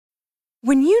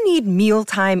When you need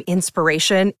mealtime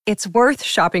inspiration, it's worth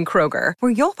shopping Kroger,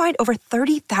 where you'll find over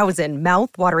 30,000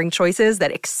 mouth-watering choices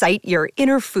that excite your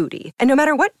inner foodie. And no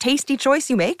matter what tasty choice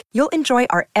you make, you'll enjoy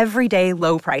our everyday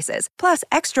low prices, plus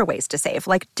extra ways to save,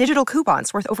 like digital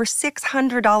coupons worth over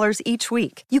 $600 each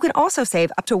week. You can also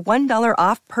save up to $1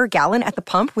 off per gallon at the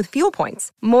pump with fuel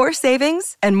points. More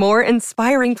savings and more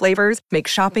inspiring flavors make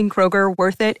shopping Kroger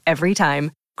worth it every time.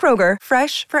 Kroger,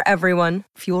 fresh for everyone.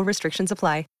 Fuel restrictions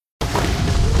apply.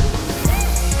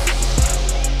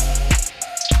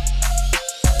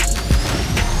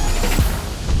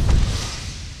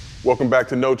 Welcome back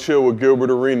to No Chill with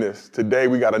Gilbert Arenas. Today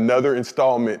we got another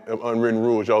installment of Unwritten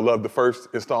Rules. Y'all loved the first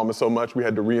installment so much we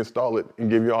had to reinstall it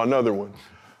and give y'all another one.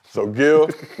 So Gil,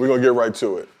 we're gonna get right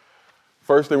to it.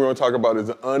 First thing we're gonna talk about is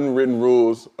the unwritten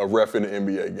rules of ref in the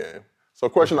NBA game. So a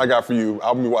question I got for you,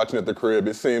 I'll be watching at the crib.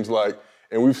 It seems like,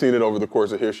 and we've seen it over the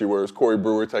course of history, where it's Corey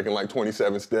Brewer taking like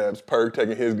 27 steps, Perk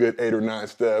taking his good 8 or 9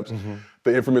 steps,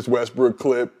 the infamous Westbrook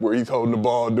clip where he's holding the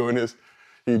ball doing this.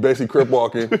 He's basically crip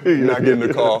walking, not getting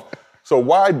the call. So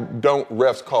why don't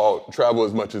refs call travel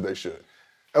as much as they should?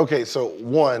 Okay, so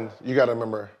one, you got to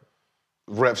remember,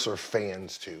 refs are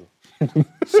fans too.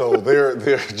 So they're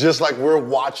just like we're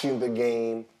watching the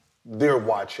game, they're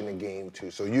watching the game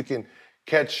too. So you can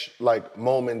catch like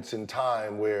moments in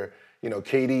time where, you know,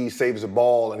 KD saves a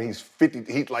ball and he's 50,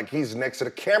 he's next to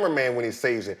the cameraman when he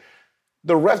saves it.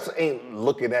 The refs ain't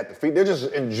looking at the feet, they're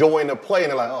just enjoying the play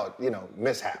and they're like, oh, you know,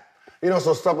 mishap. You know,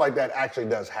 so stuff like that actually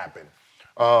does happen.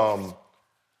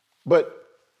 But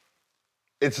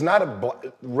it's not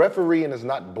refereeing is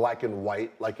not black and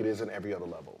white like it is in every other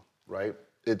level, right?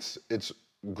 It's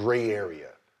gray area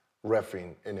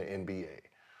refereeing in the NBA,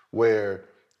 where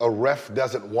a ref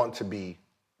doesn't want to be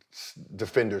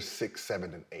defenders 6,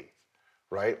 7, and 8,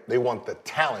 right? They want the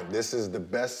talent. This is the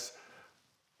best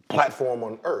platform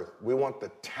on earth. We want the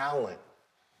talent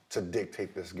to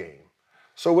dictate this game.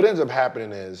 So what ends up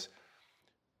happening is,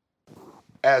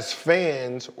 as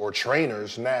fans or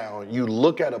trainers now, you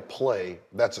look at a play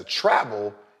that's a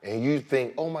travel and you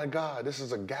think, oh my God, this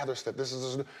is a gather step.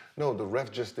 No, the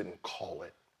ref just didn't call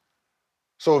it.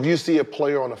 So if you see a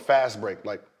player on a fast break,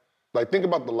 like think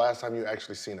about the last time you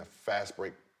actually seen a fast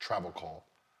break travel call.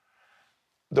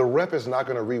 The ref is not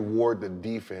gonna reward the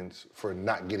defense for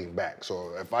not getting back.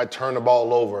 So if I turn the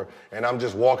ball over and I'm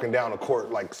just walking down the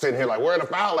court, like sitting here like, where the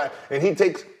foul at? And he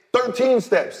takes 13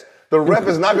 steps. The ref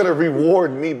is not going to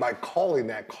reward me by calling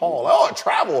that call. Oh,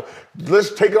 travel.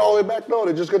 Let's take it all the way back. No,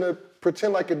 they're just going to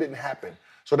pretend like it didn't happen.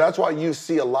 So that's why you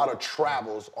see a lot of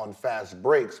travels on fast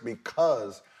breaks,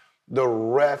 because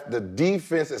the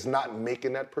defense is not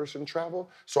making that person travel.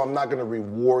 So I'm not going to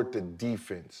reward the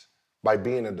defense by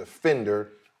being a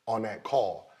defender on that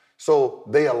call. So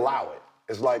they allow it.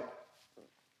 It's like,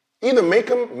 either make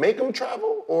them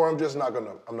travel, or I'm not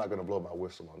going to blow my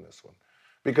whistle on this one,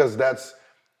 because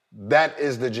that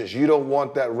is the gist. You don't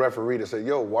want that referee to say,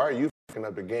 yo, why are you fucking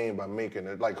up the game by making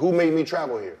it? Like, who made me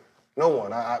travel here? No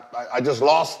one. I just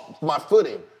lost my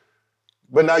footing.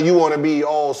 But now you want to be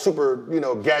all super, you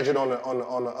know, gadget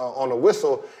on a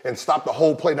whistle and stop the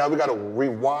whole play. Now we got to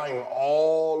rewind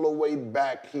all the way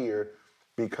back here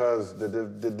because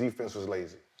the defense was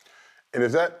lazy. And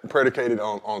is that predicated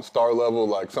on star level,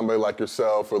 like somebody like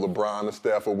yourself or LeBron or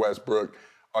Steph or Westbrook?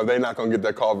 Are they not going to get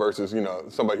that call versus, you know,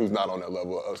 somebody who's not on that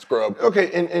level, a scrub?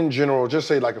 Okay, in general, just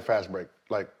say like a fast break.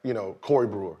 Like, you know, Corey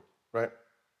Brewer, right?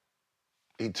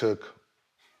 He took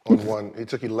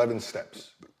 11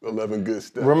 steps. 11 good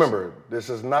steps. Remember, this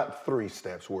is not 3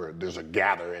 steps where there's a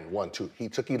gather in 1, 2. He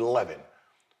took 11.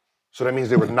 So that means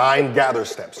there were 9 gather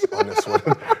steps on this one,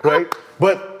 right?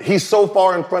 But he's so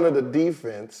far in front of the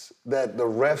defense that the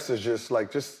refs is just like,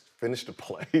 just finish the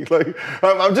play. Like,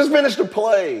 I'm just finished the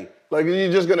play. Like,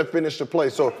 you're just gonna finish the play.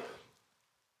 So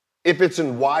if it's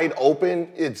in wide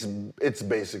open, it's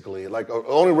basically like the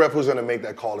only ref who's gonna make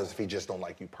that call is if he just don't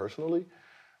like you personally.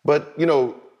 But, you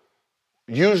know,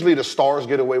 usually the stars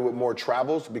get away with more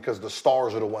travels because the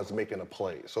stars are the ones making a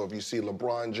play. So if you see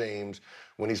LeBron James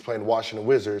when he's playing Washington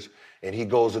Wizards and he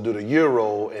goes to do the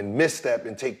Euro and misstep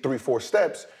and take 3, 4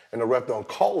 steps and the ref don't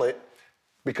call it,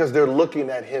 because they're looking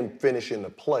at him finishing the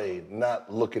play,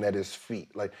 not looking at his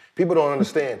feet. Like, people don't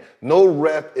understand. No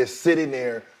ref is sitting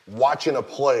there watching a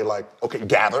play like, okay,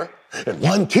 gather, and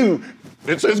 1, 2,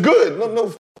 it's good.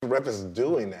 No ref is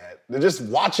doing that. They're just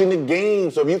watching the game.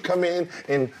 So if you come in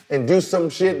and do some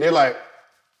shit, they're like,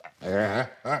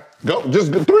 go,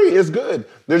 just 3, it's good.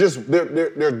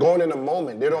 They're going in a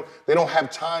moment. They don't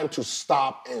have time to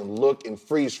stop and look and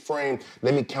freeze frame.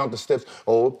 Let me count the steps.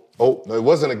 Oh, it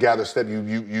wasn't a gather step.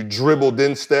 You dribbled,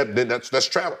 then step, then that's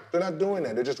travel. They're not doing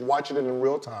that. They're just watching it in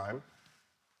real time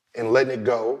and letting it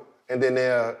go, and then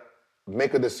they'll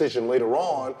make a decision later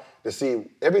on to see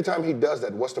every time he does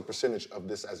that, what's the percentage of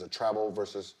this as a travel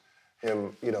versus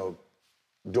him,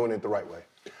 doing it the right way.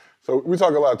 So we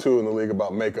talk a lot too in the league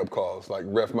about makeup calls. Like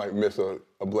ref might miss a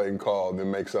blatant call, then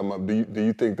make some up. Do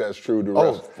you think that's true? Do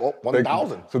refs,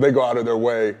 1,000. So they go out of their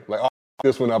way, like, oh,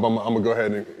 this one up, I'm gonna go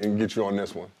ahead and get you on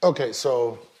this one. Okay,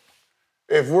 so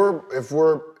if we're,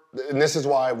 and this is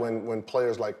why when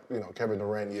players like Kevin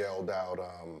Durant yelled out,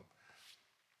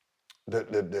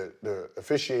 the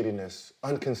officiating is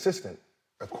inconsistent.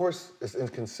 Of course, it's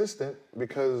inconsistent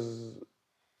because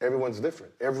everyone's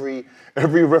different. Every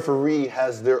referee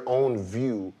has their own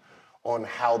view on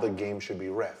how the game should be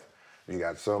ref. You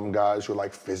got some guys who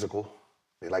like physical,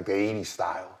 they like the 80s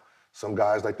style. Some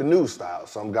guys like the new style.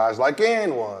 Some guys like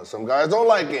and one. Some guys don't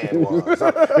like and one. You know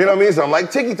what I mean? Some like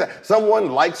ticky-tack.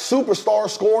 Someone likes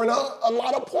superstars scoring a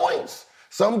lot of points.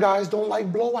 Some guys don't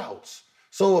like blowouts.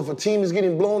 So if a team is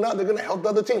getting blown out, they're going to help the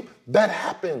other team. That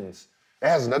happens. It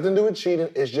has nothing to do with cheating.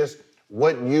 It's just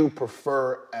what you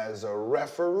prefer as a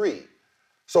referee.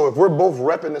 So if we're both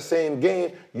repping the same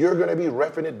game, you're going to be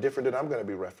repping it different than I'm going to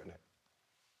be repping it.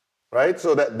 Right?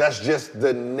 So that's just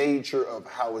the nature of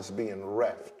how it's being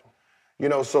reffed.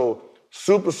 So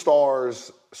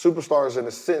superstars in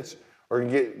a sense are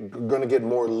going to get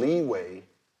more leeway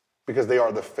because they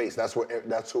are the face.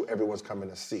 That's who everyone's coming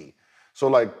to see. So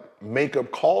like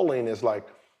makeup calling is like,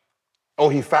 oh,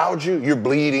 he fouled you, you're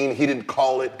bleeding, he didn't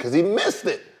call it because he missed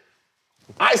it.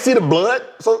 I see the blood,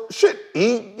 so shit,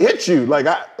 he hit you. Like,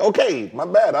 okay, my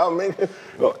bad, I'll make it.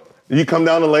 You come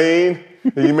down the lane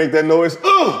and you make that noise,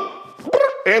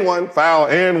 and one, foul,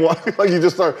 and one. Like you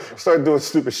just start doing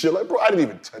stupid shit. Like, bro, I didn't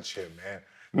even touch him, man.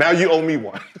 Now you owe me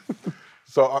one.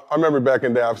 So I remember back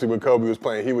in the day, obviously when Kobe was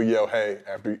playing, he would yell, hey,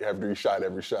 after he shot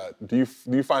every shot. Do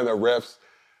you find that refs,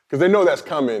 because they know that's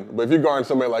coming, but if you're guarding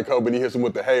somebody like Kobe and he hits him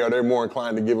with the hey, are they more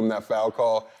inclined to give him that foul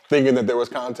call, thinking that there was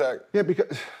contact? Yeah,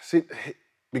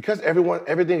 because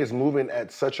everything is moving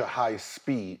at such a high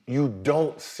speed, you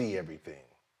don't see everything,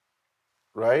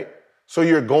 right? So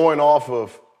you're going off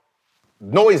of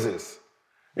noises.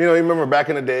 You remember back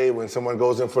in the day when someone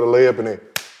goes in for the layup and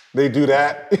they do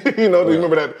that? Do you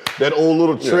remember that old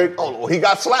little trick? Yeah. Oh, he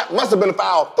got slapped, must have been a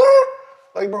foul.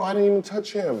 Like, bro, I didn't even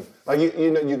touch him. Like,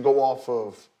 you go off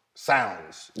of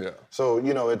sounds. Yeah. So,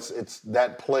 it's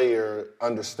that player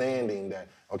understanding that,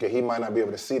 okay, he might not be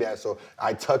able to see that, so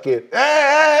I tuck it,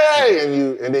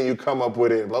 hey, and then you come up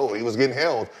with it, oh, he was getting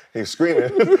held. He's screaming,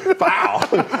 foul.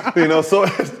 So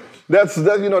that's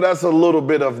a little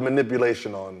bit of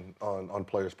manipulation on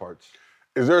players' parts.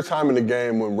 Is there a time in the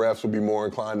game when refs will be more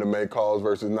inclined to make calls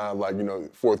versus not, like,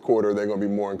 fourth quarter, they're going to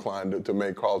be more inclined to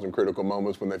make calls in critical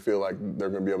moments when they feel like they're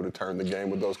going to be able to turn the game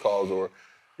with those calls? Or,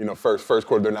 first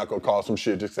quarter, they're not going to call some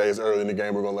shit, just say it's early in the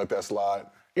game, we're going to let that slide?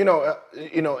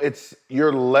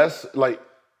 You're less, like,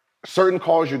 certain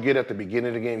calls you get at the beginning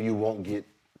of the game, you won't get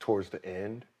towards the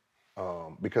end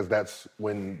because that's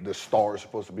when the star is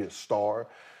supposed to be a star.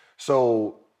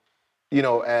 So,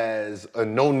 as a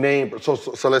no-name,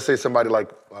 so let's say somebody like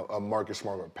Marcus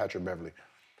Smart or Patrick Beverley,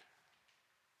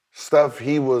 stuff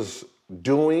he was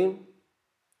doing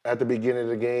at the beginning of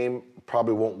the game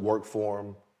probably won't work for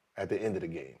him at the end of the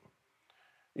game.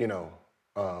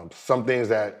 Some things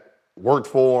that worked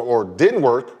for him or didn't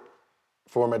work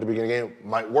for him at the beginning of the game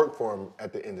might work for him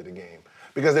at the end of the game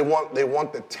because they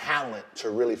want the talent to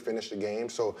really finish the game.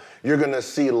 So you're going to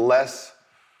see less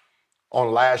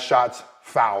on last shots,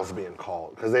 fouls being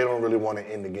called because they don't really want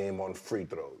to end the game on free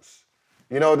throws.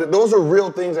 Those are real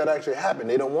things that actually happen.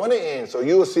 They don't want to end. So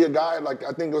you will see a guy, like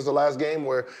I think it was the last game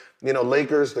where,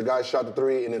 Lakers, the guy shot the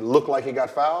three and it looked like he got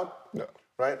fouled,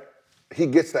 right? He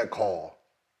gets that call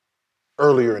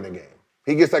earlier in the game.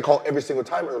 He gets that call every single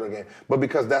time earlier in the game. But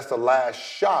because that's the last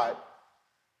shot,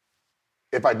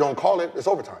 if I don't call it, it's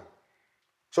overtime.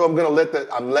 So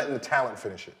I'm letting the talent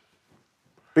finish it.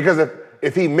 Because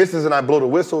if he misses and I blow the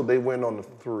whistle, they win on the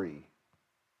three.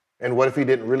 And what if he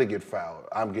didn't really get fouled?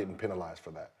 I'm getting penalized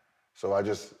for that. So I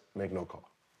just make no call.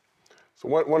 So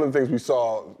one of the things we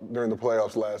saw during the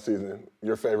playoffs last season,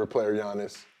 your favorite player,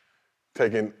 Giannis,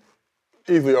 taking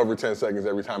easily over 10 seconds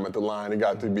every time at the line. It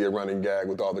got to be a running gag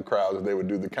with all the crowds as they would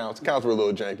do the counts. Counts were a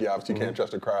little janky. Obviously, you can't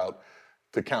trust a crowd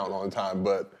to count on time.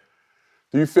 But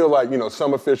do you feel like,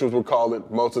 some officials would call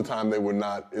it, most of the time they would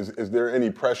not? Is there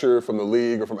any pressure from the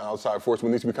league or from outside force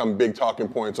when these become big talking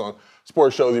points on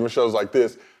sports shows, even shows like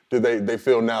this? Do they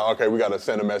feel now, okay, we got to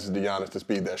send a message to Giannis to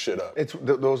speed that shit up?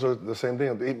 Those are the same thing.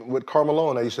 Even with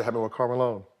Carmelo, that used to happen with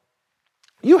Carmelo.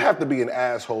 You have to be an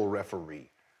asshole referee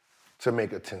to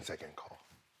make a 10-second call.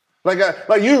 Like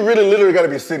you really literally got to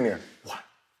be sitting there. 1,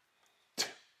 2,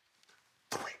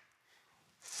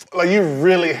 Like, you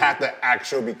really have to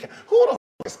actually be. Who the f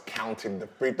is counting the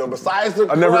free throw besides the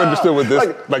crowd? I never understood what this,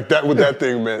 what that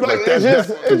thing meant. Like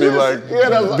that could be like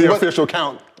the official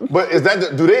count. But is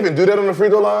that, do they even do that on the free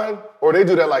throw line? Or they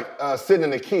do that like sitting in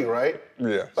the key, right?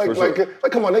 Yeah, like,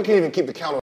 come on, they can't even keep the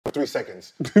count on 3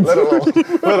 seconds, let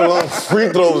alone free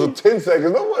throws of 10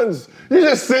 seconds. You're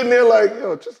just sitting there like,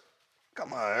 yo, just,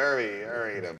 come on,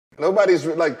 hurry. Nobody's,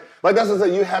 like that's what I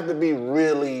said, you have to be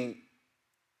really,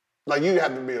 like you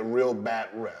have to be a real bad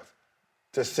ref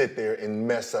to sit there and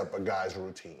mess up a guy's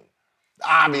routine.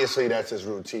 Obviously, that's his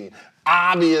routine.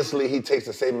 Obviously, he takes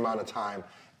the same amount of time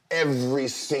every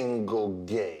single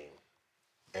game,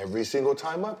 every single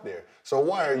time up there. So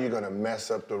why are you going to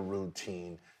mess up the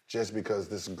routine just because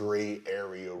this gray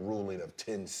area ruling of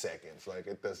 10 seconds? Like,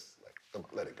 come on,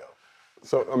 let it go.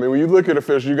 So, I mean, when you look at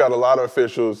officials, you got a lot of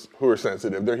officials who are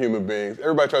sensitive. They're human beings.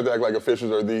 Everybody tries to act like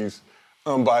officials are these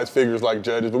unbiased figures like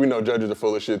judges, but we know judges are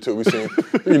full of shit too. We've seen,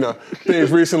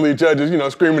 things recently, judges,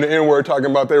 screaming the N-word, talking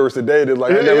about they were sedated.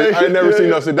 Like, I never seen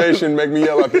no sedation make me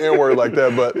yell out the N-word like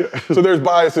that. But so there's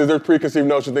biases, there's preconceived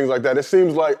notions, things like that. It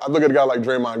seems like, I look at a guy like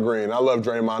Draymond Green. I love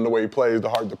Draymond, the way he plays, the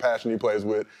heart, the passion he plays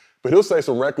with. But he'll say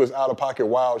some reckless, out-of-pocket,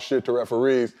 wild shit to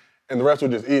referees, and the refs will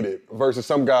just eat it. Versus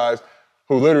some guys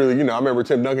who literally, I remember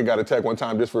Tim Duncan got a tech one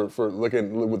time just for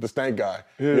looking with the stank guy.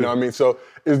 Yeah. You know what I mean? So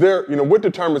is there, what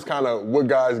determines kind of what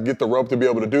guys get the rope to be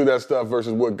able to do that stuff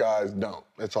versus what guys don't?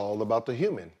 It's all about the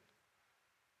human.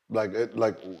 Like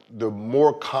the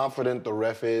more confident the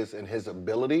ref is in his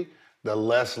ability, the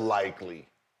less likely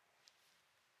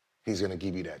he's gonna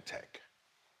give you that tech,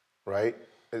 right?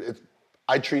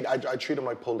 I treat them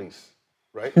like police,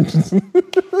 right?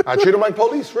 I treat them like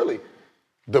police, really.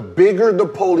 The bigger the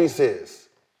police is,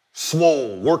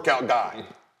 swole, workout guy,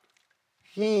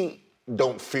 he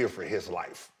don't fear for his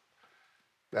life.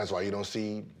 That's why you don't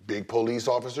see big police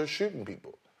officers shooting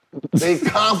people. They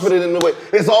confident in the way.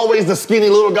 It's always the skinny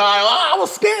little guy, I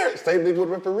was scared. Same thing with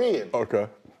refereeing. Okay.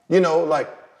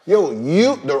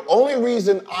 The only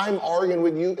reason I'm arguing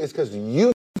with you is because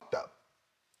you fucked up.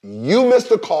 You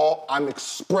missed a call, I'm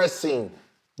expressing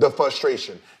the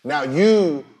frustration. Now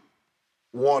you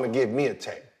want to give me a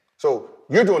tech. So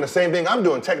you're doing the same thing I'm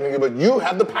doing technically, but you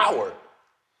have the power,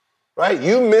 right?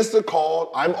 You missed a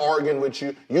call, I'm arguing with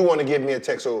you, you want to give me a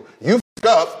tech. So you f***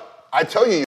 up, I tell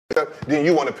you f*** up, then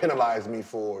you want to penalize me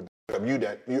for the f*** you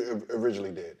that you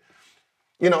originally did.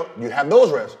 You have those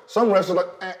refs. Some refs are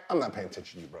like, I'm not paying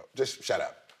attention to you, bro. Just shut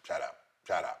up, blah,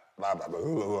 blah, blah, blah,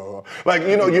 blah. Like,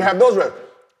 you have those refs,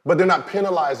 but they're not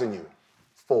penalizing you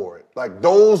for it. Like,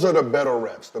 those are the better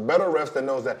refs. The better refs that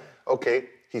knows that, okay,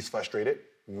 he's frustrated.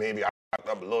 Maybe I fucked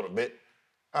up a little bit.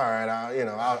 All right,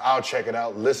 I'll check it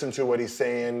out. Listen to what he's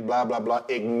saying, blah, blah, blah.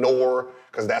 Ignore,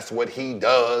 because that's what he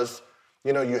does.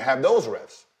 You have those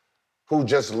refs who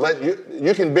just let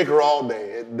you can bicker all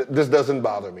day. This doesn't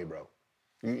bother me, bro.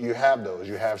 You have those.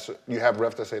 You have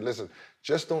refs that say, listen,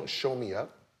 just don't show me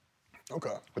up.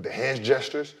 Okay. With the hand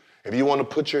gestures. If you want to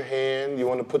put your hand, you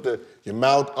want to put your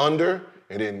mouth under,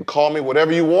 and then call me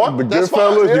whatever you want. The good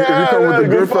fellas, if you come with the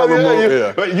good fella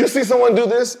move, But you see someone do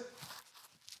this,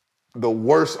 the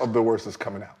worst of the worst is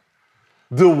coming out.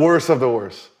 The worst of the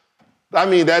worst. I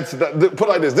mean, put it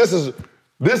like this.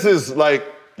 This is like,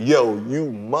 yo,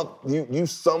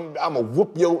 I'ma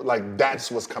whoop yo. Like,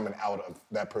 that's what's coming out of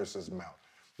that person's mouth.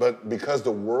 But because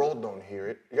the world don't hear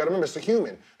it, you gotta remember, it's a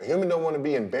human. A human don't want to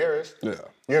be embarrassed. Yeah.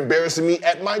 You're embarrassing me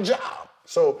at my job.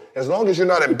 So as long as you're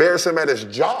not embarrassing him at his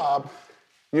job,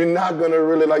 you're not gonna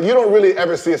really, you don't really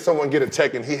ever see someone get a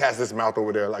tech and he has this mouth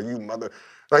over there, like, you mother.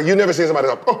 Like, you never see somebody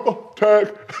like,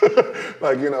 tag.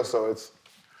 So it's.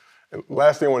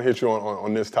 Last thing I want to hit you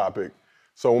on this topic.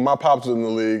 So when my pops was in the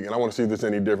league, and I want to see if this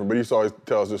any different, but he always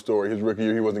tells this story. His rookie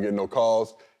year, he wasn't getting no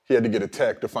calls. He had to get a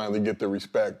tech to finally get the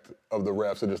respect of the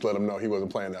refs and just let him know he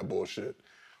wasn't playing that bullshit.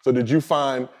 So did you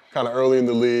find kind of early in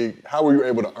the league, how were you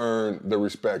able to earn the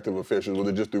respect of officials? Was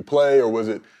it just through play, or was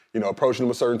it, approaching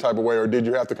them a certain type of way, or did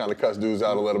you have to kind of cuss dudes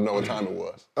out and let them know what time it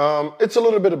was? It's a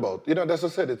little bit of both. That's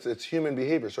what I said, it's human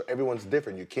behavior, so everyone's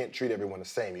different. You can't treat everyone the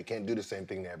same. You can't do the same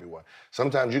thing to everyone.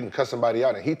 Sometimes you can cuss somebody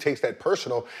out and he takes that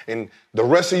personal, and the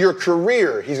rest of your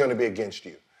career, he's gonna be against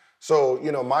you. So,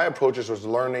 my approaches was to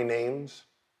learn their names.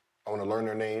 I want to learn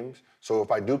their names. So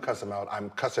if I do cuss them out, I'm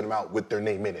cussing them out with their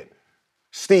name in it.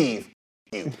 Steve,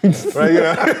 you. Right? You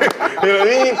know what I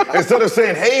mean? Instead of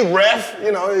saying, hey, ref,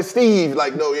 it's Steve.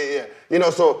 Like, no, yeah.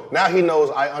 So now he knows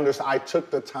I understand. I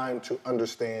took the time to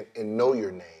understand and know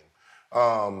your name.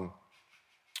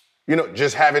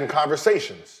 Just having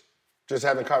conversations.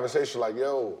 Like,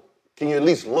 yo, can you at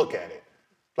least look at it?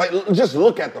 Like, just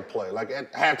look at the play. Like,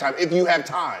 at halftime, if you have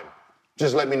time.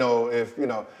 Just let me know if, you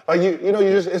know, like you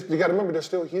got to remember they're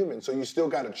still human, so you still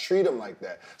got to treat them like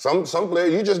that. Some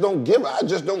players, I just don't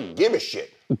give a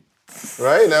shit,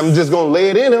 right? And I'm just going to lay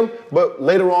it in them, but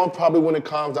later on, probably when it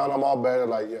calms down, I'm all better,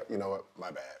 like, yeah, you know what, my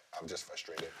bad, I'm just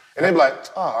frustrated. And they be like,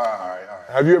 oh, all right.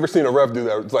 Have you ever seen a ref do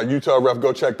that? It's like you tell a ref,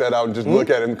 go check that out and just look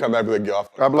at it and come back and be like, get off.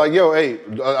 I'll be like, yo, hey,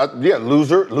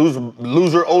 loser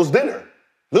owes dinner.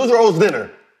 Loser owes dinner,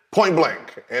 point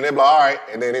blank. And they be like, all right,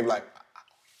 and then they be like,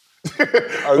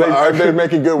 Are they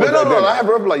making good with that? No. I have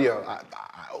a ref like, yo, I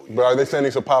owe you. But are they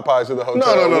sending some Popeyes to the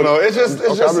hotel? No. It's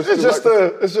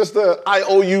just a I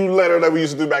owe you letter that we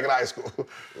used to do back in high school.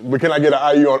 But can I get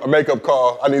an IU on a makeup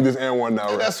call? I need this and one now.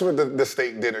 Right? That's where the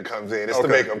steak dinner comes in. It's the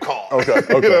makeup call. Okay.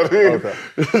 You know what I mean? Okay.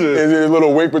 Is there a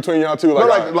little wink between y'all two?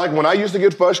 Like when I used to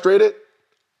get frustrated,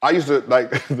 I used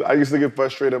to get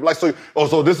frustrated. Like,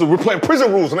 we're playing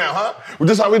prison rules now, huh?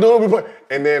 This is how we do it? We play.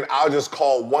 And then I'll just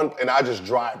call one, and I just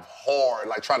drive hard,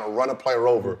 like trying to run a player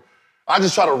over. I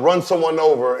just try to run someone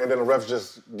over, and then the refs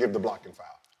just give the blocking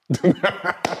foul.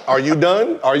 Are you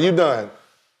done?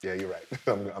 Yeah, you're right.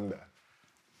 I'm done.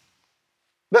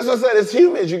 That's what I said. It's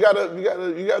humans. You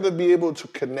gotta be able to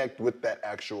connect with that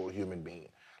actual human being.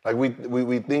 Like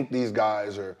we think these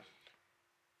guys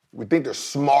we think they're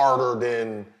smarter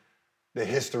than the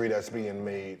history that's being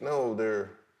made. No, they're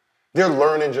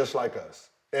learning just like us.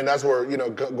 And that's where,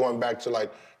 going back to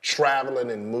like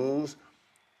traveling and moves,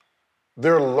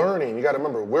 they're learning. You got to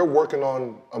remember, we're working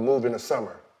on a move in the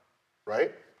summer,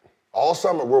 right? All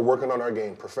summer, we're working on our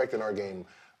game, perfecting our game,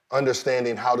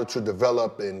 understanding how to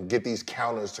develop and get these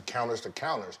counters to counters to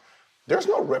counters. There's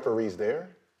no referees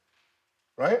there.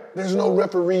 Right? There's no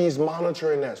referees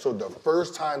monitoring that. So the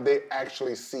first time they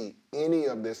actually see any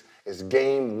of this is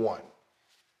game one.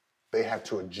 They have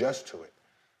to adjust to it.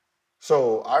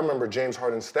 So I remember James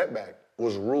Harden's step back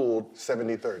was ruled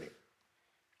 70-30.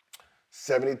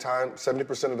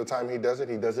 70% of the time he does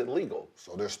it legal.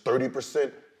 So there's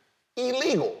 30%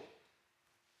 illegal.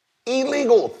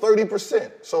 Illegal,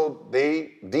 30%. So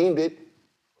they deemed it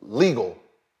legal.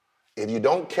 If you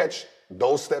don't catch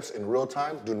those steps in real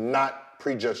time, do not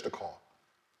prejudge the call.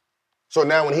 So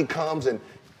now when he comes and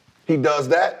he does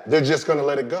that, they're just going to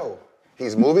let it go.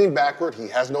 He's moving backward. He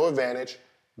has no advantage.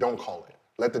 Don't call it.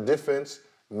 Let the defense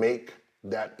make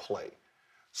that play.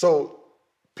 So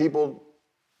people,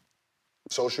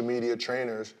 social media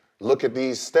trainers, look at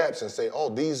these steps and say, oh,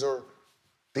 these are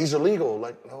legal.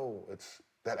 Like, no,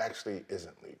 that actually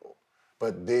isn't legal.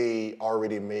 But they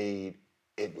already made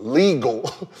it legal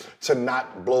to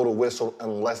not blow the whistle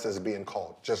unless it's being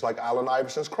called. Just like Allen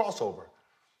Iverson's crossover.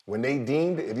 When they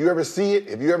deemed it, if you ever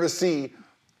see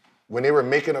when they were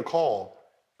making a call,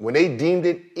 when they deemed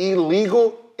it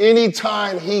illegal,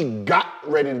 anytime he got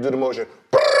ready to do the motion,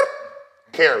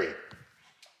 carry.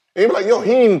 And you'd be like, yo,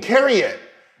 he didn't even carry yet.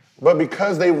 But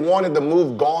because they wanted the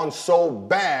move gone so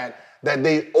bad that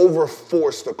they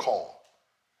overforced the call.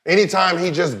 Anytime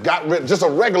he just got rid, just a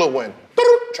regular one,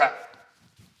 trap.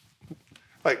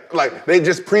 Like they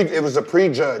just it was a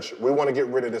prejudge. We want to get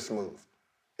rid of this move.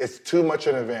 It's too much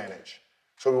an advantage.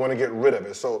 So we want to get rid of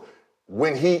it. So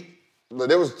when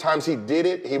there was times he did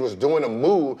it, he was doing a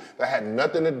move that had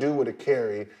nothing to do with a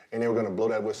carry, and they were going to blow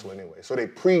that whistle anyway. So they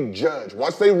prejudge.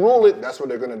 Once they rule it, that's what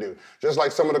they're going to do. Just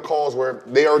like some of the calls where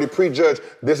they already prejudge,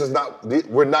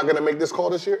 we're not going to make this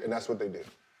call this year, and that's what they did.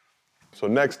 So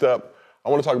next up, I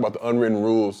want to talk about the unwritten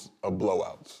rules of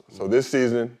blowouts. So this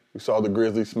season, we saw the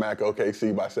Grizzlies smack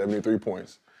OKC by 73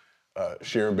 points.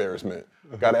 Sheer embarrassment.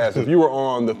 Got to ask, if you were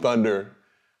on the Thunder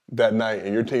that night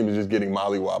and your team is just getting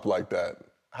mollywopped like that,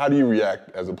 how do you react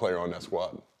as a player on that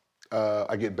squad?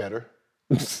 I get better.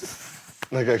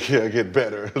 I get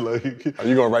better. Are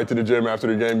you going right to the gym after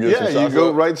the game? Yeah, you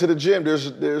go right to the gym.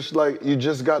 There's like you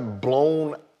just got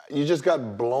blown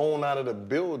out of the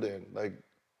building. Like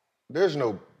there's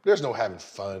no having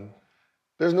fun.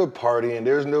 There's no partying.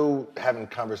 There's no having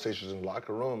conversations in the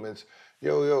locker room. It's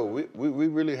we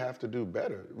really have to do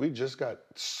better. We just got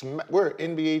we're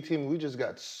an NBA team. We just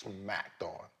got smacked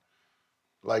on.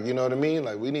 Like, you know what I mean?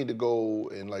 Like, we need to go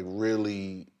and, like,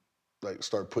 really, like,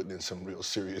 start putting in some real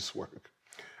serious work.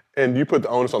 And you put the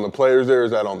onus on the players there?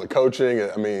 Is that on the coaching?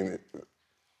 I mean,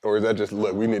 or is that just,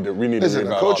 look, we need to Listen,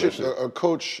 a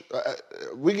coach,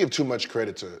 we give too much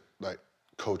credit to, like,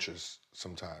 coaches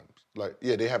sometimes. Like,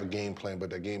 yeah, they have a game plan, but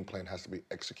that game plan has to be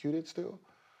executed still.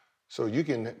 So you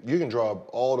can draw up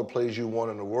all the plays you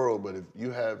want in the world, but if you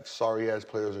have sorry-ass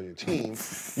players on your team,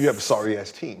 you have a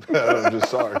sorry-ass team. I'm just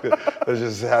sorry. That's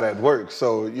just how that works.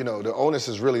 So, the onus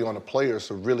is really on the players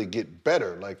to really get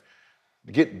better, like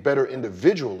get better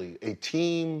individually. A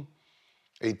team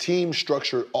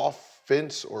structured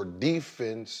offense or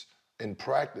defense in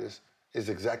practice is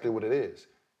exactly what it is.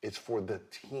 It's for the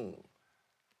team,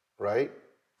 right?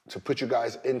 To put you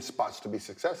guys in spots to be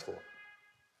successful.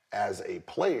 As a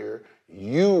player,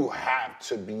 you have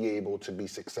to be able to be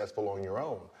successful on your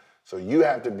own. So you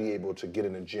have to be able to get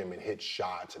in the gym and hit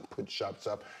shots and put shots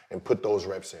up and put those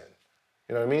reps in.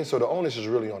 You know what I mean? So the onus is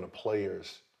really on the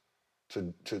players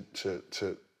to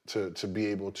be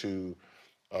able to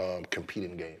compete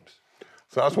in games.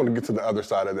 So I just want to get to the other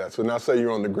side of that. So now say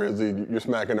you're on the Grizzlies, you're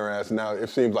smacking their ass. Now it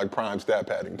seems like prime stat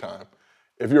padding time.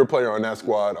 If you're a player on that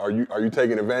squad, are you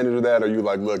taking advantage of that? Or are you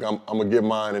like, look, I'm going to get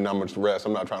mine and I'm going to rest.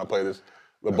 I'm not trying to play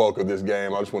the bulk of this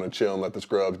game. I just want to chill and let the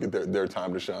scrubs get their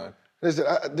time to shine. There's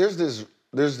this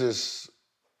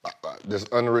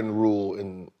unwritten rule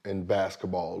in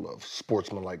basketball of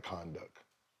sportsmanlike conduct.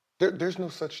 There's no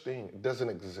such thing. It doesn't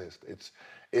exist.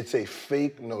 It's a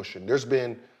fake notion. There's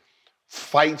been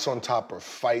fights on top of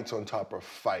fights on top of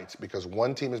fights because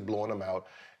one team is blowing them out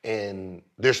and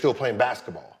they're still playing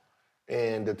basketball.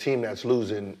 And the team that's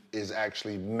losing is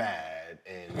actually mad.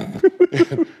 And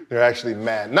they're actually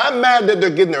mad. Not mad that they're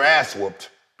getting their ass whooped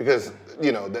because,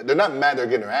 they're not mad they're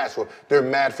getting their ass whooped. They're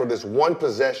mad for this one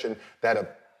possession that a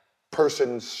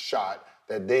person's shot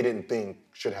that they didn't think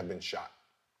should have been shot,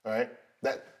 all right?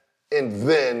 And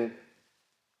then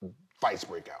fights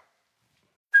break out.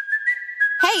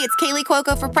 Hey, it's Kaylee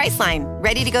Cuoco for Priceline.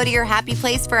 Ready to go to your happy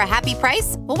place for a happy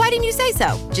price? Well, why didn't you say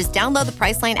so? Just download the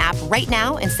Priceline app right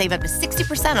now and save up to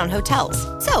 60% on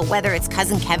hotels. So whether it's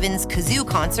Cousin Kevin's Kazoo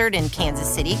Concert in Kansas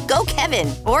City, go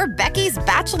Kevin, or Becky's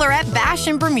Bachelorette Bash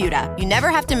in Bermuda, you never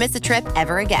have to miss a trip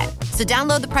ever again. So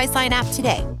download the Priceline app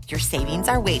today. Your savings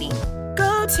are waiting.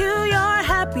 Go to your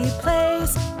happy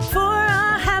place for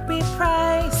a happy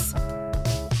price.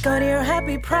 Go to your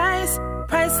happy price,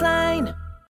 Priceline.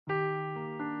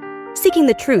 Seeking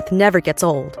the truth never gets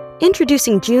old.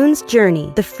 Introducing June's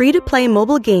Journey, the free-to-play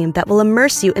mobile game that will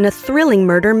immerse you in a thrilling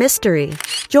murder mystery.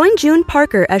 Join June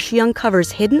Parker as she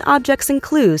uncovers hidden objects and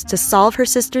clues to solve her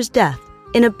sister's death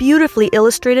in a beautifully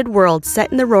illustrated world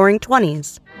set in the Roaring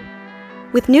 '20s.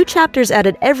 With new chapters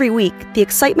added every week, the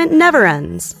excitement never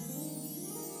ends.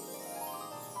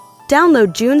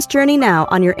 Download June's Journey now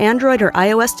on your Android or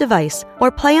iOS device or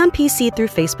play on PC through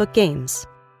Facebook Games.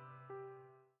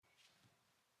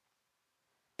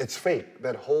 It's fake.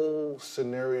 That whole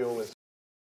scenario is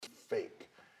fake.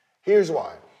 Here's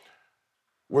why.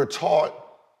 We're taught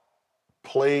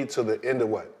play to the end of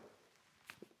what?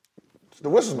 The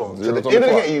whistle's blown. To the end of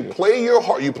the game, you play your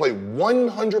heart. You play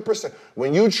 100%.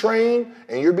 When you train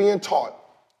and you're being taught,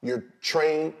 you're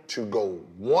trained to go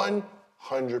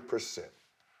 100%.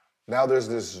 Now there's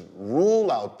this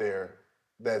rule out there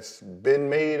that's been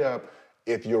made up.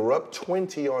 If you're up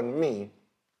 20 on me,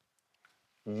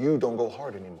 you don't go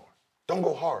hard anymore. Don't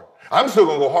go hard. I'm still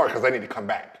going to go hard because I need to come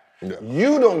back. Yeah.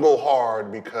 You don't go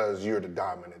hard because you're the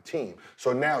dominant team.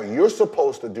 So now you're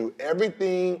supposed to do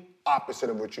everything opposite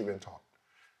of what you've been taught.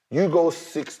 You go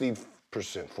 60%,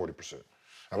 40%.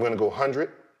 I'm going to go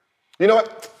 100. You know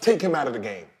what? Take him out of the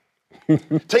game.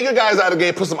 Take your guys out of the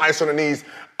game, put some ice on the knees.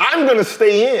 I'm going to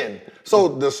stay in. So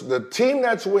the team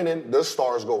that's winning, the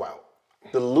stars go out.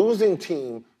 The losing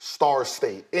team, stars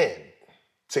stay in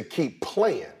to keep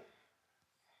playing.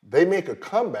 They make a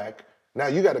comeback. Now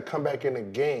you got to come back in the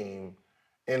game,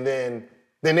 and then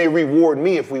they reward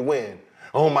me if we win.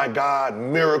 Oh my God,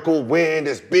 miracle win,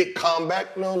 this big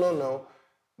comeback. No.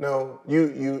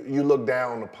 You look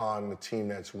down upon the team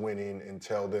that's winning and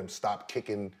tell them stop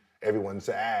kicking everyone's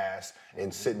ass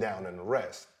and sit down and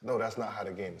rest. No, that's not how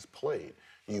the game is played.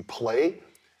 You play.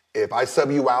 If I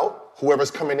sub you out,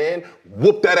 whoever's coming in,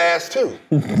 whoop that ass too.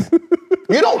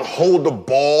 You don't hold the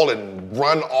ball and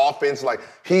run offense like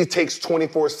he takes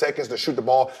 24 seconds to shoot the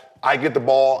ball. I get the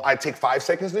ball, I take 5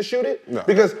 seconds to shoot it. No.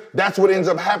 Because that's what ends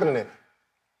up happening.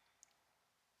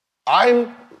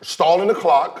 I'm stalling the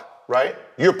clock, right?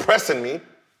 You're pressing me.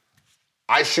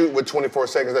 I shoot with 24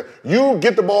 seconds. You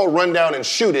get the ball, run down and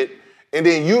shoot it, and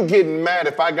then you get mad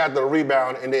if I got the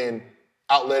rebound and then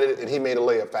outlet it and he made a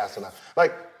layup fast enough.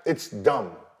 Like, it's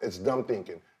dumb. It's dumb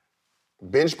thinking.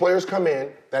 Bench players come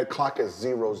in, that clock is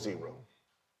 0-0.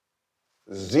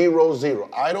 0-0.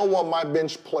 I don't want my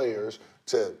bench players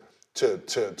to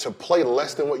play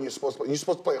less than what you're supposed to play. You're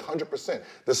supposed to play 100%.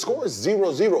 The score is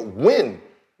 0-0. Win.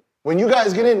 When you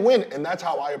guys get in, win. And that's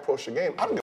how I approach the game. I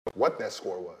don't give a what that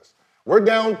score was. We're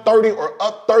down 30 or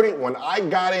up 30. When I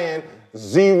got in,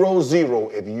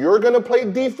 0-0. If you're going to play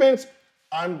defense,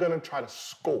 I'm going to try to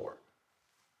score.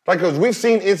 Like, because we've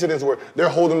seen incidents where they're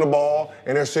holding the ball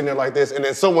and they're sitting there like this, and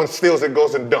then someone steals it,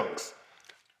 goes and dunks.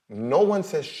 No one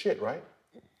says shit, right?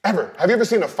 Ever. Have you ever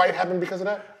seen a fight happen because of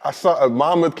that? I saw a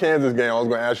Monmouth-Kansas game. I was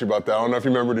going to ask you about that. I don't know if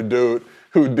you remember the dude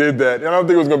who did that. And I don't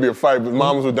think it was going to be a fight, but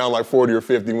Monmouth was down like 40 or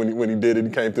 50 when he did it.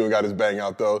 He came through and got his bang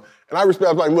out, though. And I respect,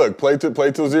 I was like, look, play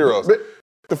till zeros.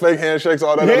 The fake handshakes,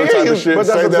 all that other type of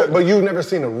shit. But you've never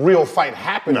seen a real fight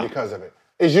happen because of it.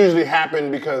 It's usually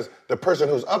happened because the person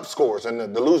who's up scores and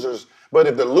the losers. But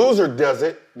if the loser does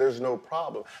it, there's no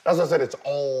problem. That's why I said it's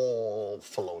all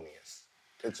felonious.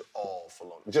 It's all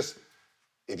felonious. Just,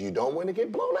 if you don't want to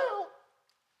get blown out,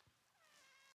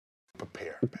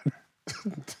 prepare better.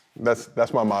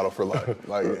 That's my motto for life.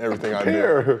 Like everything I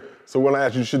do. So when I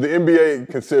ask you, should the NBA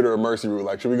consider a mercy rule?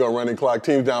 Like, should we go running clock,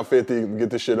 teams down 50, get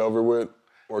this shit over with,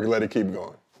 or let it keep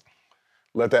going?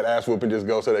 Let that ass whooping just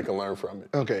go so they can learn from it.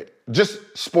 Okay, just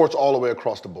sports all the way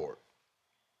across the board.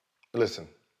 Listen,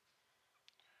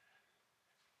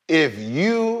 if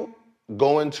you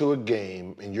go into a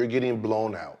game and you're getting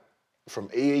blown out from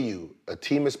AAU, a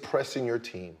team is pressing your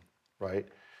team, right?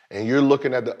 And you're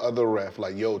looking at the other ref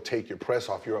like, yo, take your press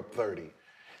off, you're up 30.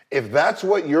 If that's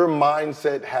what your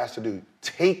mindset has to do,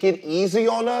 take it easy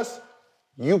on us,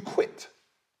 you quit.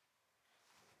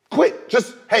 Quit.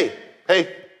 Just, hey,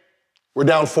 we're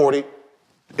down 40.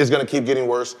 It's going to keep getting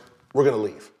worse. We're going to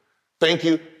leave. Thank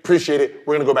you. Appreciate it.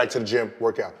 We're going to go back to the gym,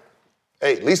 work out.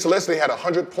 Hey, Lisa Leslie had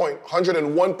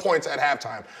 101 points at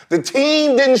halftime. The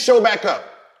team didn't show back up.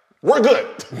 We're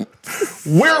good.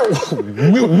 We're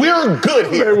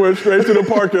good here. They went straight to the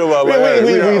parking lot. Like,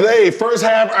 we laid first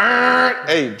half.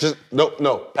 Hey, just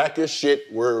no. Pack your shit.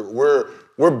 We're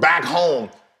back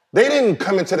home. They didn't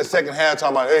come into the second half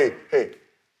talking about, hey,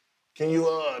 can you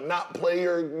not play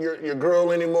your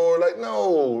girl anymore? Like,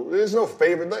 no, there's no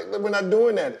favor. Like, we're not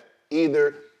doing that.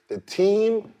 Either the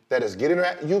team that is getting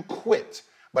her, you quit.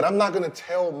 But I'm not going to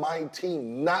tell my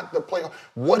team not to play.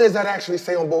 What does that actually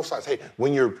say on both sides? Hey,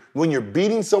 when you're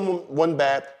beating someone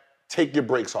bad, take your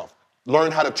brakes off.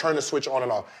 Learn how to turn the switch on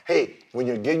and off. Hey, when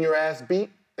you're getting your ass beat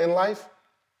in life,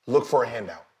 look for a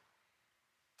handout.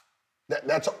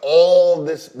 That's all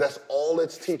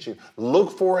it's teaching.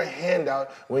 Look for a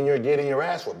handout when you're getting your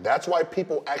ass whooped. That's why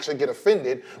people actually get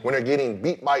offended when they're getting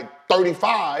beat by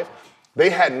 35. They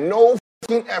had no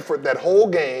fucking effort that whole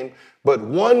game, but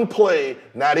one play,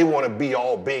 now they want to be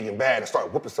all big and bad and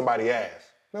start whooping somebody's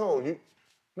ass. No,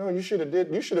 you should have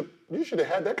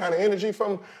had that kind of energy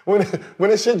from when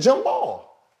it shit jump ball.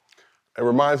 It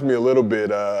reminds me a little bit,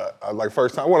 one of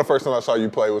the first time I saw you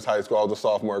play was high school. I was a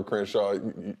sophomore at Crenshaw.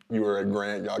 You were at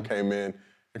Grant. Y'all came in.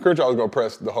 And Crenshaw was going to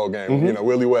press the whole game. Mm-hmm. You know,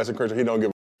 Willie West and Crenshaw, he don't give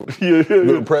a but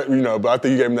I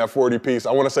think you gave him that 40 piece.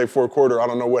 I want to say fourth quarter. I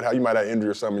don't know how you might have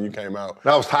injured or something. You came out.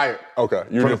 I was tired. Okay,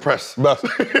 from the press. But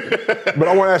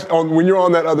I want to ask, when you're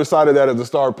on that other side of that as a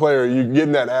star player, you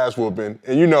getting that ass whooping,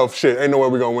 and you know, shit, ain't no way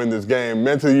we're gonna win this game.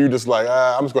 Mentally, you just like,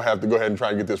 I'm just gonna have to go ahead and try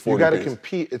and get this 40 piece. You got to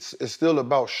compete. It's still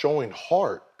about showing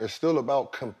heart. It's still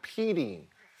about competing.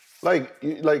 We're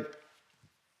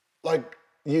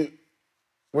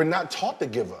not taught to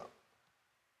give up.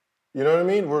 You know what I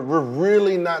mean? We're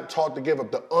really not taught to give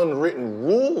up. The unwritten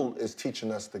rule is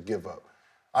teaching us to give up.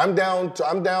 I'm down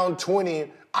 20.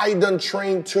 I done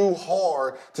trained too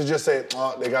hard to just say,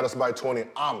 they got us by 20.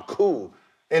 I'm cool.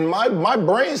 And my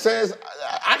brain says,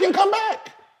 I can come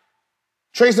back.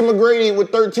 Tracy McGrady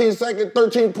with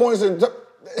 13 points, and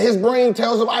his brain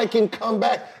tells him I can come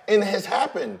back, and it has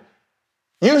happened.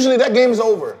 Usually that game's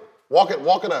over. Walk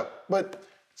it up. But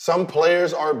some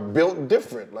players are built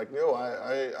different. Like,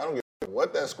 I don't give a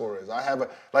what that score is. I have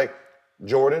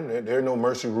Jordan, there's no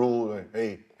mercy rule. Like,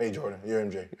 hey, Jordan, you're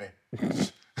MJ. Hey.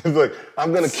 It's like,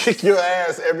 I'm going to kick your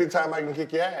ass every time I can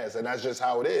kick your ass. And that's just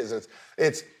how it is.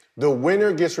 It's the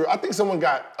winner gets through. I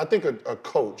think a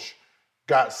coach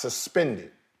got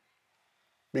suspended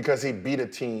because he beat a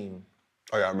team.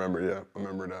 Oh, yeah, I remember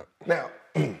that. Now,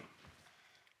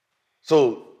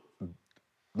 so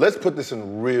let's put this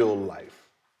in real life,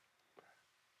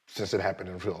 since it happened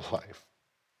in real life.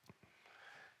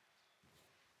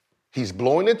 He's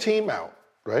blowing the team out,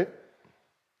 right?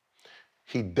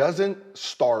 He doesn't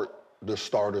start the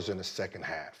starters in the second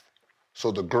half. So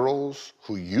the girls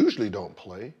who usually don't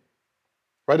play,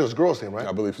 right? It was girls' team, right?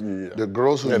 I believe, yeah. The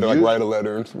girls who write a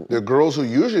letter. The girls who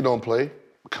usually don't play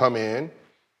come in,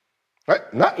 right?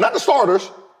 Not the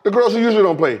starters. The girls who usually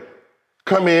don't play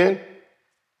come in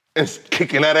and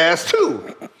kicking that ass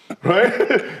too,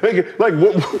 right? Like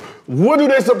what are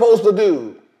they supposed to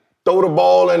do? Throw the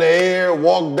ball in the air,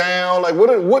 walk down?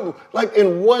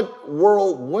 In what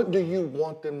world, what do you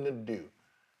want them to do?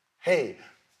 Hey,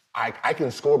 I can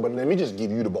score, but let me just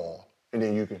give you the ball, and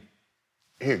then you can,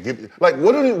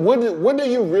 what do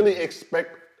you really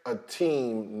expect a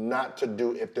team not to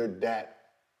do if they're that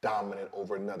dominant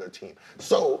over another team.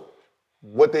 So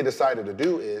what they decided to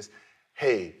do is,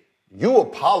 hey, you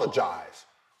apologize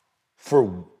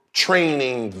for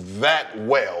training that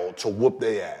well to whoop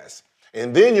their ass.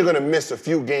 And then you're going to miss a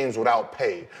few games without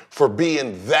pay for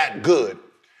being that good.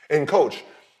 And coach,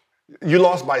 you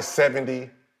lost by 70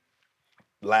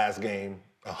 last game,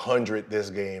 100 this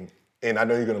game, and I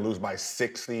know you're going to lose by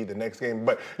 60 the next game,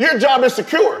 but your job is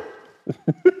secure.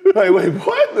 Like, wait,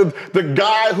 what? The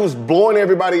guy who's blowing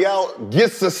everybody out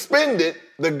gets suspended.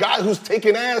 The guy who's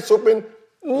taking ass whooping,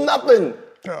 nothing.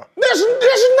 Yeah.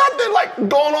 There's nothing like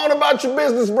going on about your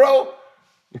business, bro.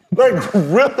 Like,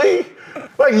 really?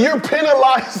 Like, you're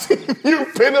penalizing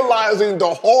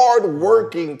the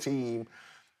hard-working team,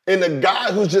 and the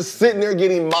guy who's just sitting there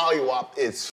getting mollywopped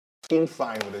is fucking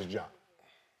fine with his job.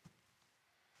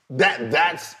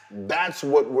 That's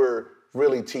what we're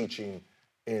really teaching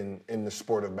in the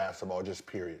sport of basketball, just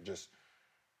period. Just,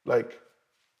 like,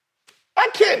 I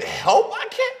can't help.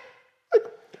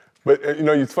 But,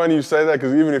 it's funny you say that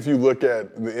because even if you look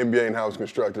at the NBA and how it's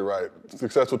constructed, right,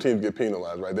 successful teams get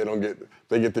penalized, right?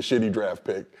 They get the shitty draft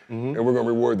pick, and we're going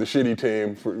to reward the shitty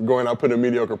team for going out putting a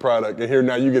mediocre product, and here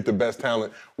now you get the best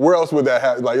talent. Where else would that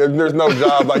happen? Like, there's no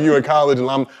job like you in college,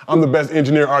 and I'm the best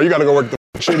engineer. All right, you got to go work at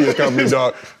the shittiest company,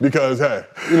 dog, because, hey,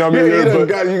 you know what I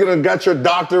mean? You got your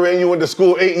doctorate, you went to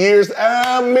school 8 years.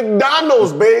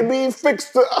 McDonald's, baby,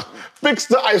 fix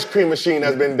the ice cream machine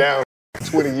that's been down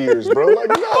 20 years, bro. Like,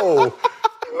 no,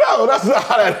 that's not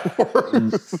how that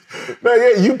works. Now,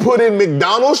 yeah, you put in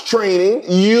McDonald's training,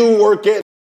 you work at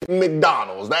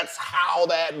McDonald's. That's how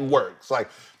that works. Like,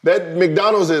 that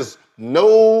McDonald's is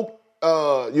you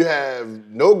have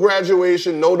no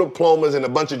graduation, no diplomas, and a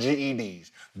bunch of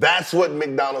GEDs. That's what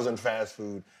McDonald's and fast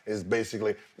food is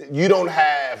basically. You don't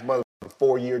have a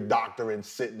 4-year doctorate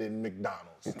sitting in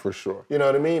McDonald's. For sure. You know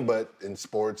what I mean? But in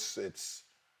sports, it's...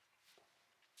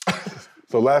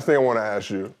 So last thing I want to ask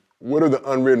you, what are the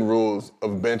unwritten rules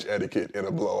of bench etiquette in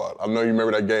a blowout? I know you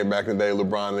remember that game back in the day,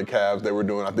 LeBron and the Cavs, they were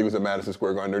doing, I think it was at Madison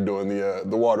Square Garden, they're doing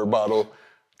the water bottle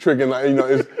tricking. Like,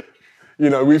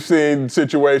 we've seen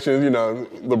situations,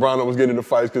 LeBron was getting into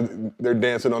fights because they're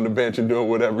dancing on the bench and doing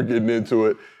whatever, getting into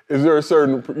it. Is there a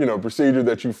certain, procedure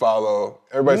that you follow?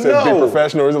 Everybody says be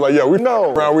professional. Is it like,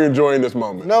 we're enjoying this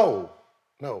moment? No.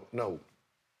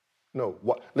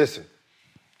 Listen.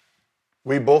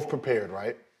 We both prepared,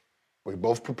 right? We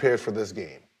both prepared for this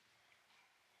game.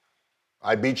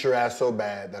 I beat your ass so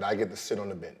bad that I get to sit on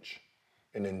the bench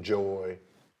and enjoy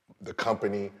the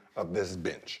company of this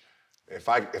bench. If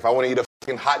I want to eat a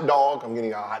fucking hot dog, I'm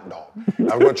getting a hot dog.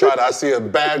 I'm going to I see a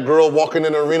bad girl walking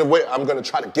in the arena, I'm going to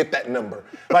try to get that number.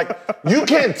 Like, you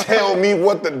can't tell me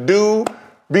what to do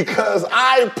because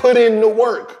I put in the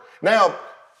work. Now,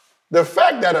 the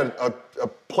fact that a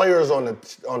player's on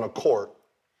the court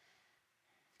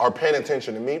are paying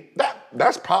attention to me,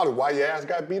 that's probably why your ass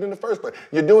got beat in the first place.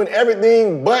 You're doing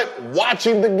everything but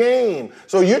watching the game.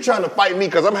 So you're trying to fight me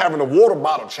because I'm having a water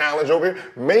bottle challenge over here.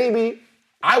 Maybe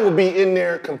I would be in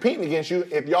there competing against you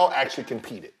if y'all actually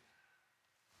competed.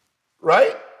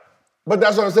 Right? But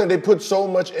that's what I'm saying. They put so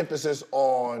much emphasis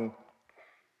on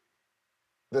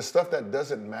the stuff that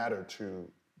doesn't matter to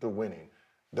the winning.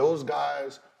 Those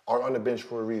guys are on the bench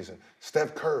for a reason.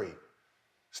 Steph Curry,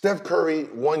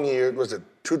 1 year, was it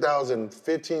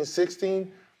 2015,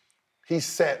 16? He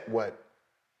set,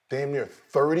 damn near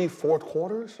 30 fourth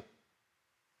quarters?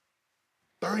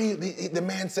 The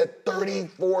man set 30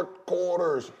 fourth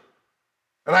quarters.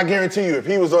 And I guarantee you, if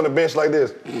he was on the bench like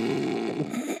this,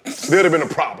 there'd have been a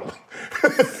problem.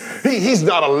 He's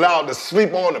not allowed to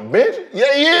sleep on the bench.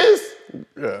 Yeah, he is.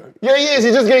 Yeah, he is.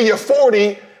 He just gave you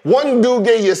 40. One dude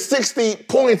gave you 60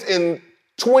 points in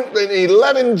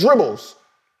 11 dribbles.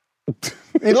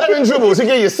 11 dribbles. He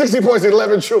gave you 60 points in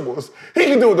 11 dribbles. He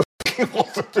can do what the fuck he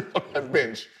wants to do on that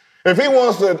bench. If he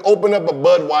wants to open up a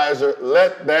Budweiser,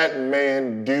 let that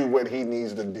man do what he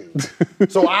needs to do.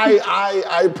 So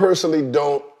I personally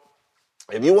don't.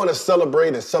 If you want to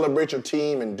celebrate your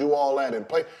team and do all that and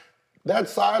play, that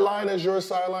sideline is your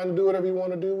sideline to do whatever you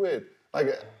want to do with.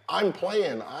 Like, I'm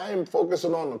playing. I'm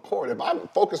focusing on the court. If I'm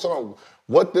focusing on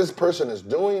what this person is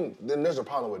doing, then there's a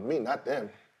problem with me, not them.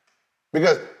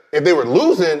 Because if they were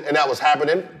losing and that was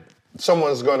happening,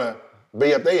 someone's gonna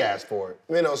be up their ass for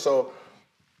it. So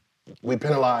we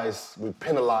penalize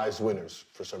winners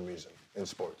for some reason in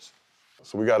sports.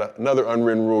 So we got another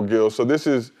unwritten rule, Gil. So this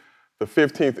is the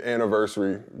 15th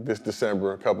anniversary this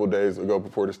December, a couple of days ago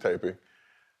before this taping.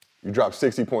 You dropped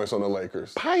 60 points on the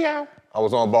Lakers. Hi-yow. I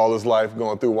was on Baller's Life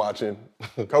going through watching.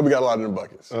 Kobe got a lot of them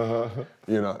buckets. Uh-huh.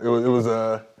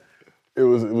 It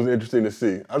was interesting to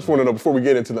see. I just want to know, before we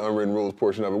get into the unwritten rules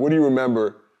portion of it, what do you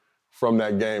remember from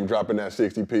that game, dropping that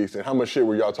 60-piece, and how much shit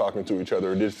were y'all talking to each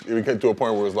other? Or did it get to a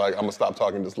point where it was like, I'm gonna stop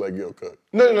talking, just let Gil cook?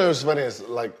 No, it's funny. It's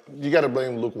like, you gotta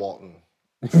blame Luke Walton.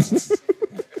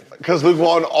 Because Luke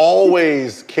Walton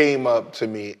always came up to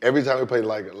me every time we played,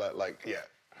 yeah.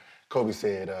 Kobe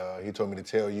said, he told me to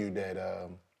tell you that,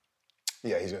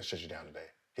 yeah, he's gonna shut you down today.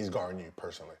 He's guarding you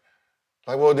personally.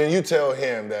 Like, well, then you tell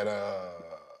him that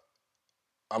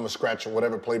I'm gonna scratch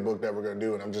whatever playbook that we're gonna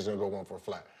do, and I'm just gonna go one for a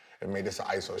flat and make this an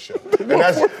ISO show.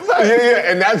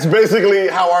 And that's basically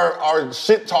how our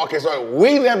shit talk is. Like,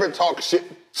 we never talk shit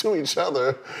to each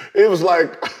other. It was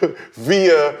like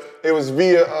via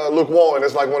Luke Walton.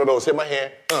 It's like one of those, hit my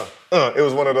hand, It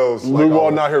was one of those. Luke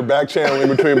Walton out here back channeling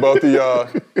between both of y'all,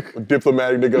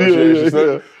 diplomatic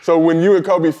negotiations. So when you and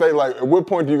Kobe say, like, at what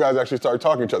point do you guys actually start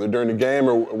talking to each other? During the game,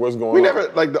 or what's going on? We never,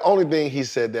 like, the only thing he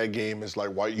said that game is like,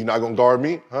 why, you not gonna guard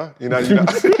me? Huh? You're not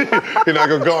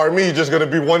gonna guard me, you're just gonna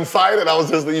be one-sided?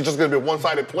 You're just gonna be a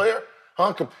one-sided player?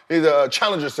 Huh?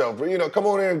 Challenge yourself. Come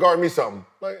on in and guard me something.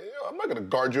 Like, I'm not gonna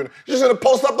guard you. You're just gonna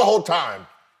post up the whole time.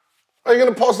 Are you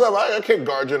gonna post up? I can't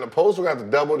guard you in the post. We're gonna have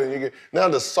to double. Now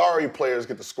the sorry players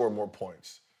get to score more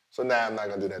points. So now I'm not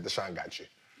gonna do that. Deshaun got you.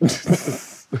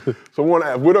 So I want to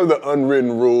ask, what are the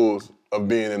unwritten rules of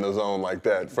being in a zone like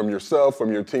that? From yourself,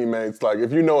 from your teammates? Like,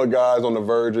 if you know a guy's on the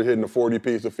verge of hitting a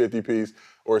 40-piece, a 50-piece,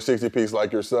 or a 60-piece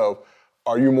like yourself,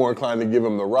 are you more inclined to give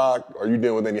him the rock? Are you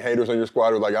dealing with any haters on your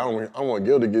squad who are like, I want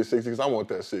Gil to get 60 because I want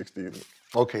that 60?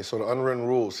 Okay, so the unwritten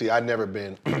rules. See, I'd never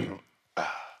been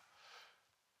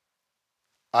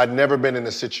in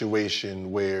a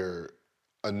situation where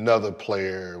another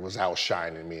player was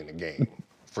outshining me in the game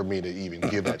for me to even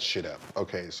give that shit up.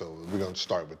 Okay, so we're gonna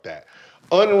start with that.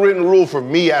 Unwritten rule for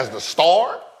me as the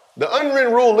star, the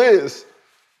unwritten rule is,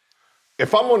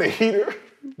 if I'm on a heater,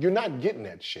 you're not getting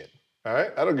that shit. All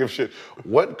right? I don't give a shit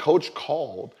what coach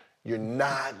called, you're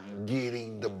not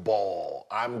getting the ball.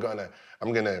 I'm gonna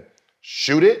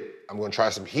shoot it, I'm gonna try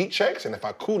some heat checks, and if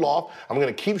I cool off, I'm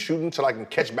gonna keep shooting until I can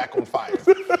catch back on fire.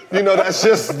 That's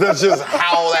just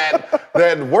how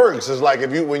that works. It's like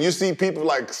when you see people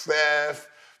like Steph,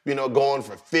 going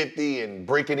for 50 and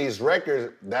breaking these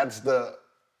records,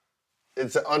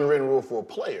 it's an unwritten rule for a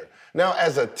player. Now,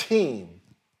 as a team,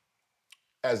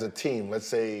 let's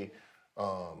say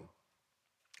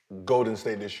Golden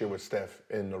State this year with Steph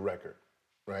in the record,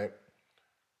 right?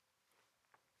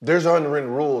 There's an unwritten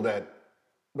rule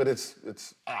but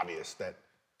it's obvious that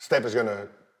Steph is gonna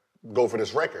go for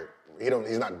this record.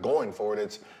 He's not going for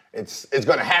it. It's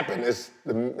gonna happen. It's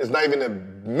not even the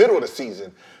middle of the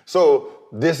season. So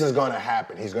this is gonna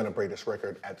happen. He's gonna break this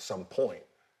record at some point.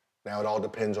 Now it all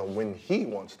depends on when he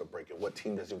wants to break it. What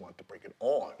team does he want to break it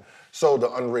on? So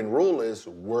the unwritten rule is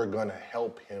we're gonna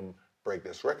help him break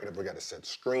this record. If we got to set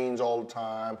screens all the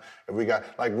time, we're gonna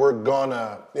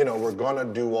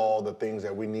do all the things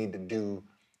that we need to do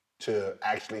to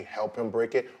actually help him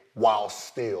break it while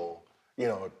still,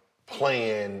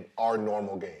 playing our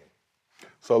normal game.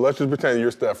 So let's just pretend you're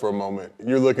Steph for a moment.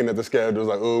 You're looking at the schedule, it's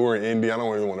like, oh, we're in Indy. I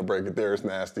don't even want to break it there. It's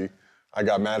nasty. I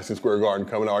got Madison Square Garden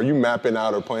coming out. Are you mapping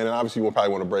out or planning? Obviously, you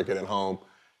probably want to break it at home,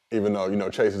 even though,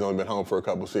 Chase has only been home for a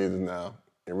couple seasons now,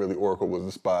 and really Oracle was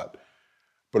the spot.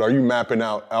 But are you mapping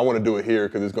out, I want to do it here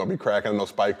because it's going to be cracking. I know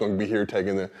Spike's going to be here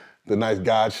taking the nice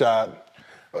God shot.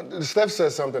 Steph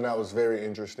said something that was very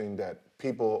interesting that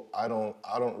people, I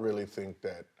don't really think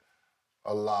that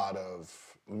a lot of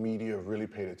media really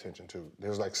paid attention to.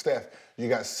 There's like, Steph, you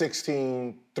got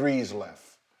 16 threes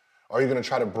left. Are you going to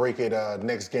try to break it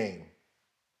next game?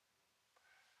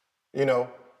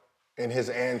 And his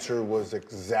answer was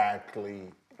exactly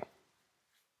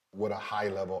what a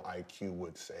high-level IQ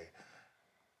would say.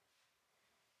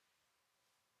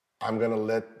 I'm gonna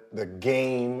let the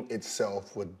game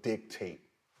itself would dictate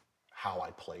how I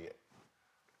play it,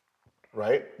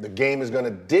 right? The game is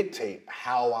gonna dictate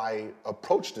how I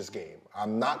approach this game.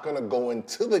 I'm not gonna go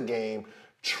into the game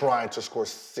trying to score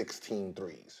 16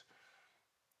 threes.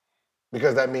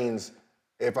 Because that means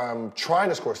if I'm trying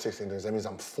to score 16 threes, that means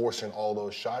I'm forcing all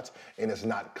those shots and it's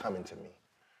not coming to me,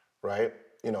 right?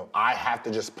 I have to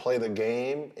just play the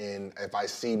game, and if I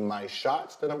see my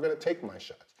shots, then I'm gonna take my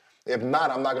shots. If not,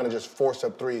 I'm not gonna just force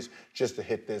up threes just to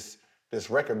hit this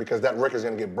record, because that record's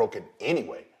gonna get broken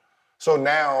anyway. So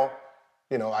now,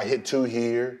 I hit 2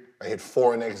 here, I hit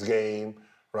 4 next game,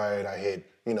 right? I hit,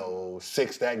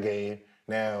 6 that game.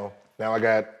 Now I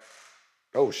got,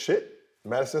 oh shit,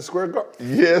 Madison Square Garden.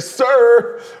 Yes,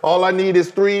 sir. All I need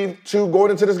is 3-2 going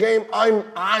into this game. I'm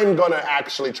gonna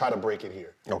actually try to break it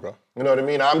here. Okay. You know what I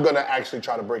mean? I'm gonna actually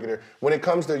try to break it here. When it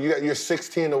comes to you're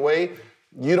 16 away,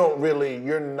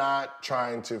 you're not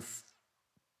trying to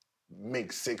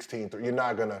make 16. You're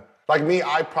not gonna, Like me,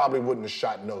 I probably wouldn't have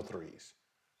shot no threes.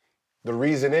 The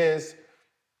reason is,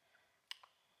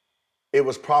 it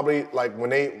was probably like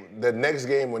the next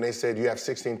game when they said you have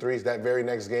 16 threes, that very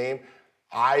next game,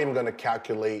 I am going to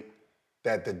calculate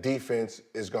that the defense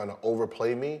is going to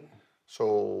overplay me.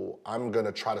 So I'm going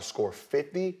to try to score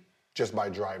 50 just by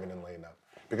driving and laying up.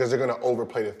 Because they're going to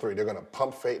overplay the three. They're going to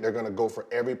pump fake. They're going to go for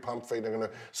every pump fake.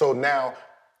 So now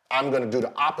I'm going to do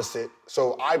the opposite.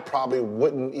 So I probably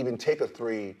wouldn't even take a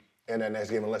three in that next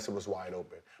game unless it was wide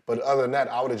open. But other than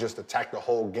that, I would have just attacked the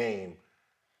whole game.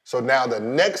 So now the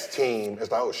next team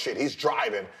is like, oh shit, he's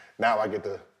driving. Now I get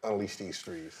to unleash these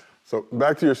threes. So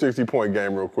back to your 60-point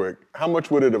game real quick. How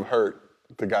much would it have hurt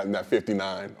to gotten that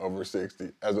 59 over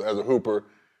 60? As a hooper,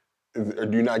 or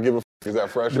do you not give a f***? Is that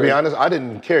frustrating? To be honest, I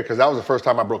didn't care because that was the first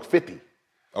time I broke 50.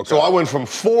 Okay. So I went from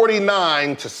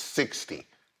 49 to 60.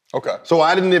 Okay. So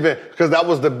I didn't even, because that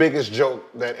was the biggest joke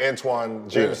that Antoine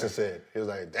Jameson said. He was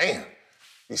like, damn,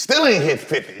 you still ain't hit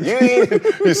 50.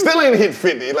 You still ain't hit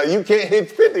 50. Like, you can't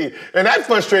hit 50. And that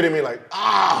frustrated me, like,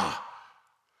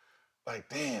 like,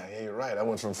 damn, yeah, you're right. I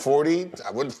went from 40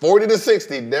 to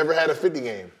 60, never had a 50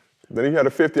 game. Then he had a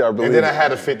 50, I believe. And then I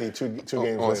had a 50 two games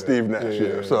later. On Steve Nash,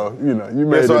 yeah. So, you know, you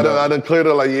made it. So I done cleared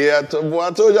it like, I told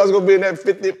you I was going to be in that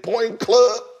 50-point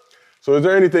club. So is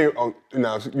there anything,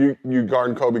 now you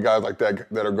guarding Kobe guys like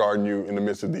that are guarding you in the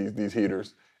midst of these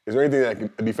heaters, is there anything that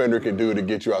a defender can do to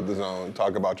get you out the zone?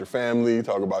 Talk about your family,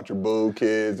 talk about your boo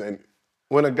kids, and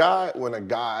when a guy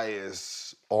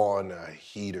is on a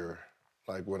heater,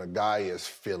 like when a guy is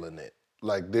feeling it,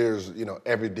 like there's,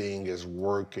 everything is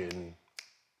working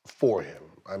for him.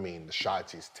 I mean, the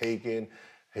shots he's taking,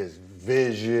 his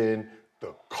vision,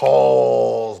 the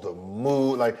calls, the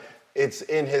mood, like it's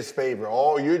in his favor.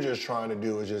 All you're just trying to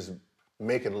do is just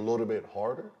make it a little bit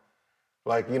harder.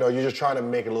 Like, you're just trying to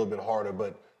make it a little bit harder,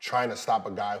 but trying to stop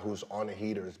a guy who's on a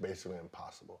heater is basically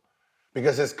impossible.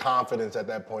 Because his confidence at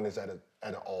that point is at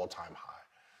an all-time high.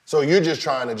 So you're just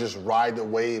trying to just ride the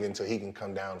wave until he can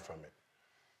come down from it.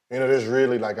 There's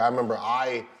really, like, I remember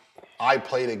I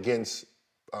played against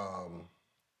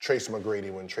Tracy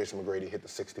McGrady when Tracy McGrady hit the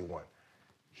 61.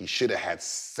 He should have had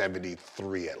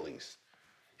 73 at least.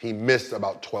 He missed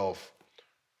about 12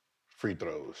 free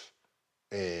throws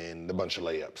and a bunch of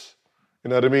layups. You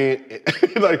know what I mean?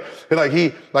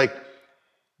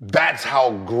 That's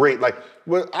how great,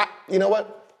 you know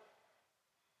what?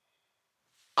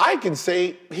 I can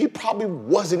say he probably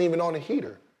wasn't even on a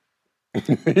heater.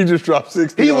 He just dropped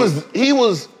 60. He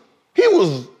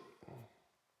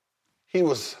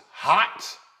was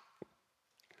hot,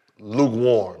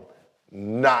 lukewarm.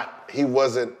 He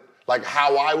wasn't, like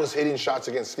how I was hitting shots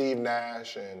against Steve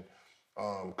Nash and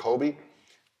Kobe.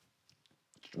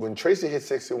 When Tracy hit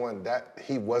 61,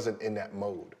 he wasn't in that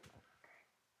mode.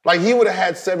 Like he would have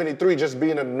had 73 just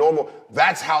being a normal,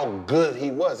 that's how good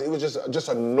he was. It was just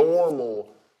a normal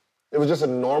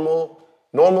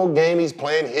game he's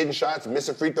playing, hitting shots,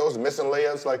 missing free throws, missing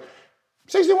layups, like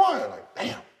 61, like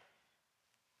damn.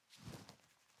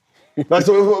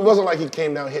 So it wasn't like he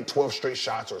came down and hit 12 straight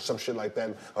shots or some shit like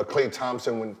that. Or Klay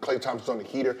Thompson, when Klay Thompson's on the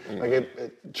heater.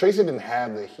 Tracy didn't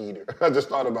have the heater. I just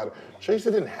thought about it. Tracy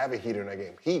didn't have a heater in that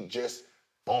game. He just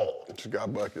balled. Just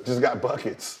got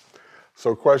buckets.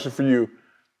 So question for you.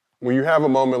 When you have a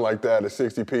moment like that, a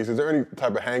 60 piece, is there any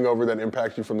type of hangover that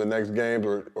impacts you from the next games,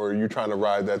 or are you trying to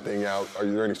ride that thing out? Are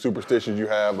there any superstitions you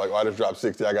have? Like, I just dropped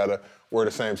 60, I gotta wear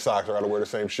the same socks, I gotta wear the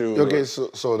same shoes. Okay,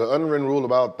 so the unwritten rule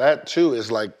about that too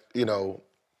is like,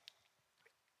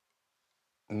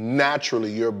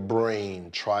 naturally your brain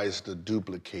tries to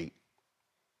duplicate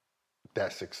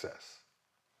that success,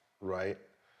 right?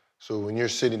 So when you're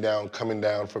sitting down, coming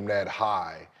down from that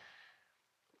high,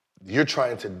 you're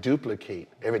trying to duplicate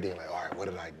everything. Like, all right, what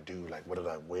did I do? Like, what did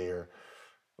I wear?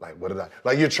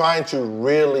 Like, you're trying to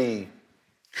really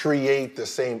create the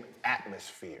same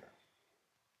atmosphere,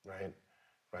 right?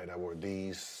 Right, I wore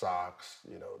these socks,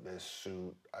 this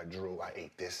suit. I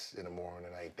ate this in the morning.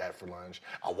 I ate that for lunch.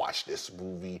 I watched this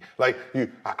movie. Like,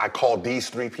 I called these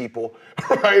 3 people,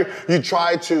 right? You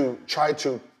try to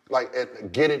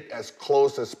get it as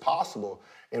close as possible.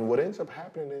 And what ends up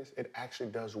happening is it actually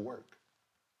does work.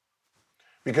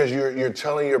 Because you're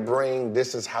telling your brain,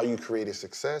 this is how you create a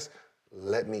success.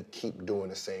 Let me keep doing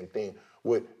the same thing.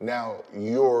 Now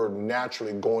you're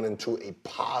naturally going into a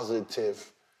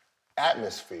positive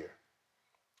atmosphere.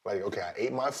 Like, okay, I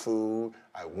ate my food,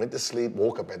 I went to sleep,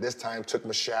 woke up at this time, took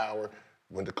my shower,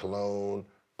 went to Cologne,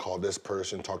 called this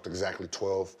person, talked exactly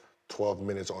 12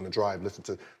 minutes on the drive, listened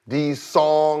to these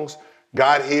songs,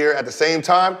 got here at the same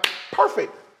time,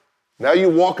 perfect. Now you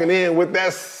walking in with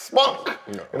that spunk.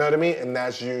 You know what I mean? And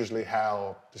that's usually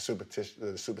how the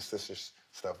superstitious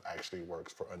stuff actually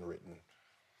works for Unwritten.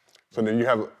 So then you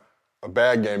have a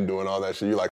bad game doing all that shit.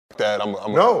 You like that?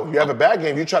 No, you have a bad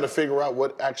game. You try to figure out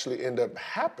what actually ended up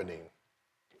happening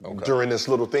during this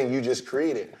little thing you just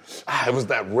created. It was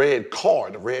that red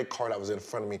card. The red card that was in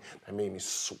front of me that made me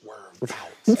swerve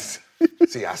out.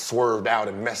 See, I swerved out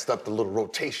and messed up the little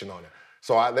rotation on it.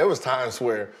 So there was times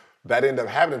where that ended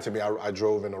up happening to me. I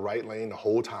drove in the right lane the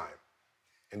whole time.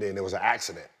 And then there was an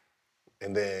accident.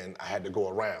 And then I had to go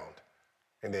around.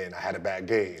 And then I had a bad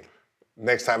game.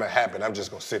 Next time it happened, I'm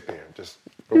just gonna sit there and just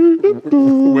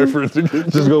wait for it to get.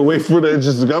 Just gonna wait for that.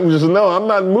 I'm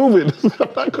not moving.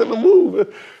 I'm not gonna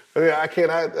move. I can't.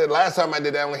 Last time I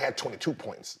did that, I only had 22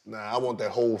 points. Nah, I want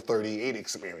that whole 38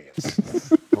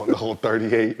 experience. I want the whole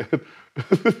 38.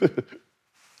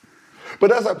 But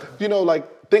that's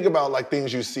think about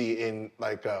things you see in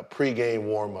pre-game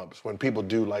warm-ups when people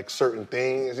do certain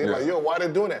things. You're like, yo, why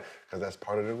they doing that? Because that's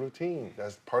part of the routine.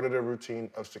 That's part of the routine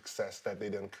of success that they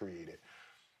done created.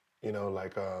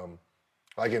 Like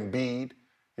Embiid,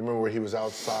 you remember where he was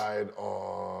outside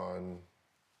on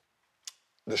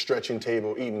the stretching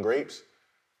table eating grapes?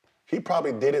 He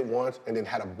probably did it once and then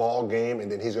had a ball game,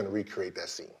 and then he's going to recreate that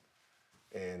scene.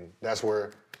 And that's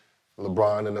where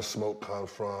LeBron and the smoke comes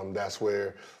from. That's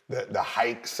where the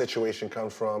hike situation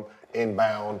comes from.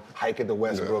 Inbound, hike at the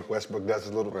Westbrook. Yeah. Westbrook does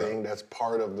his little thing. That's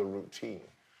part of the routine.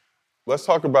 Let's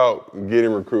talk about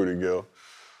getting recruited, Gil.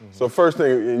 Mm-hmm. So first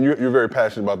thing, and you're very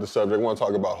passionate about the subject. I want to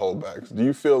talk about holdbacks. Do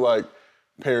you feel like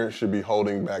parents should be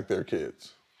holding back their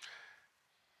kids?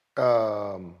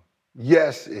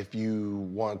 Yes, if you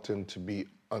want them to be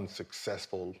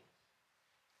unsuccessful.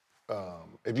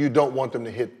 If you don't want them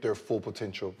to hit their full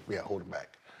potential, hold them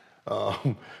back.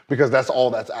 Because that's all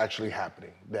that's actually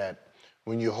happening. That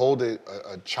when you hold a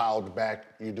child back,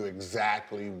 you do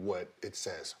exactly what it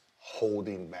says,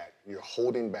 holding back. You're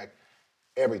holding back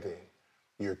everything.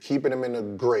 You're keeping him in a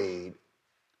grade,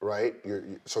 right?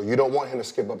 So you don't want him to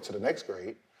skip up to the next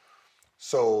grade.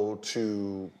 So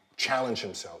to challenge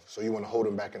himself. So you want to hold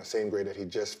him back in the same grade that he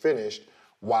just finished,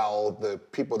 while the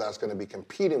people that's going to be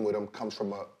competing with him comes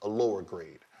from a lower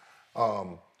grade.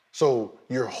 So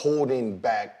you're holding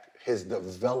back his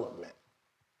development,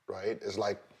 right? It's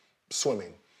like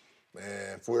swimming.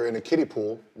 And if we're in a kiddie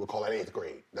pool, we'll call that 8th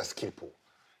grade. That's the kiddie pool.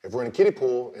 If we're in a kiddie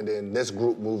pool and then this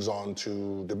group moves on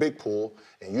to the big pool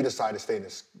and you decide to stay in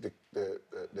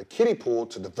the kiddie pool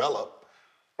to develop,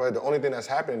 right? The only thing that's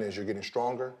happening is you're getting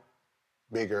stronger,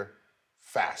 bigger,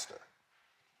 faster.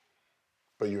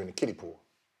 But you're in a kiddie pool.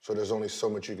 So there's only so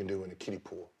much you can do in a kiddie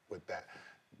pool with that.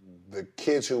 The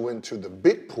kids who went to the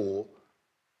big pool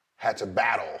had to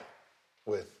battle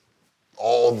with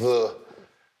all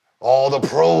the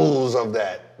pros of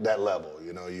that level.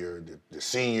 You're the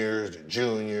seniors, the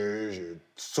juniors, your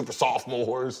super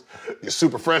sophomores, your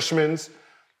super freshmen.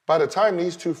 By the time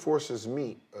these two forces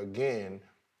meet again,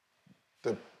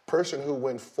 the person who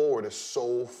went forward is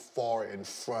so far in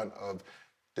front of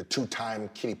the 2-time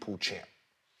kiddie pool champ.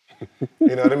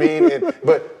 You know what I mean?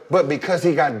 But because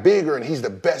he got bigger and he's the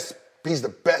best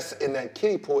in that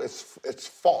kiddie pool, it's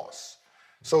false.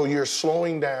 So you're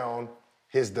slowing down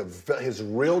his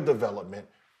real development.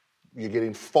 You're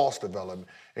getting false development,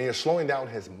 and you're slowing down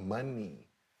his money.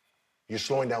 You're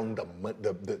slowing down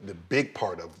the big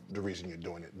part of the reason you're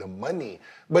doing it, the money.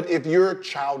 But if your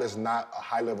child is not a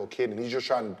high-level kid and he's just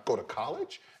trying to go to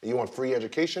college and you want free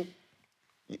education,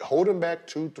 you hold him back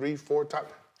 2, 3, 4 times.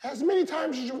 As many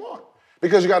times as you want.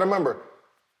 Because you got to remember,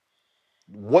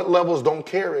 what levels don't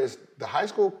care is, the high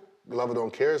school level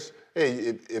don't care is,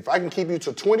 hey, if I can keep you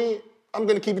to 20, I'm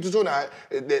going to keep you to 20.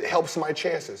 It helps my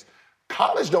chances.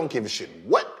 College don't give a shit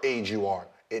what age you are.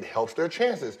 It helps their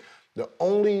chances. The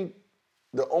only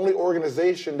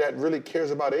organization that really cares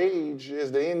about age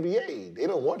is the NBA. They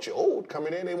don't want you old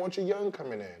coming in. They want you young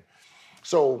coming in.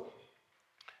 So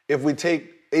if we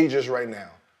take ages right now,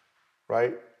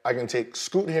 right? I can take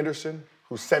Scoot Henderson,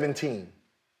 who's 17.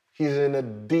 He's in the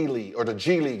D League, or the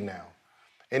G League now.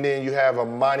 And then you have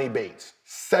Amani Bates,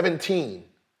 17,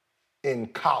 in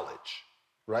college,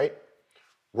 right?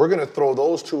 We're going to throw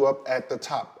those two up at the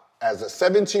top. As a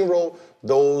 17-year-old,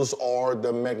 those are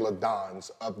the megalodons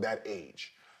of that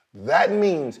age. That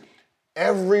means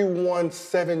everyone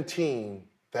 17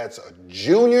 that's a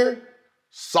junior,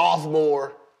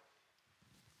 sophomore,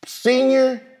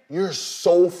 senior, you're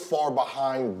so far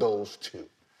behind those two.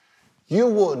 You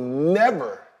will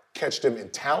never catch them in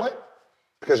talent,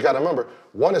 because you got to remember,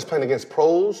 one is playing against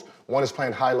pros, one is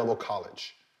playing high-level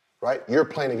college, right? You're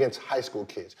playing against high school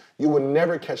kids. You will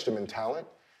never catch them in talent.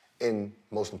 And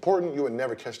most important, you would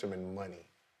never catch them in money.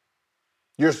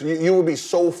 You would be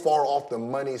so far off the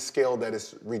money scale that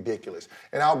it's ridiculous.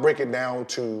 And I'll break it down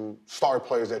to star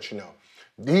players that you know.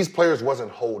 These players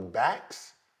wasn't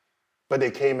holdbacks, but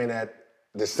they came in at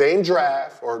the same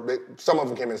draft, or some of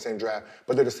them came in the same draft,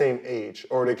 but they're the same age,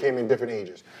 or they came in different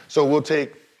ages. So we'll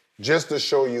take, just to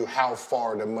show you how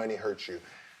far the money hurts you.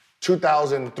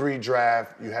 2003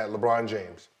 draft, you had LeBron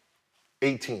James,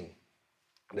 18.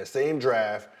 The same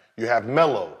draft, you have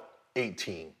Melo,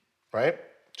 18, right?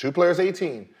 Two players,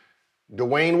 18.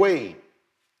 Dwayne Wade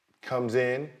comes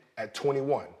in at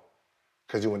 21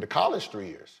 because he went to college 3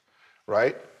 years,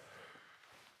 right?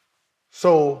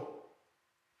 So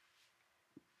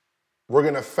we're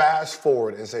going to fast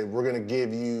forward and say we're going to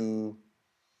give you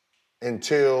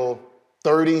until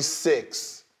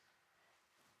 36.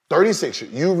 36.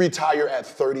 You retire at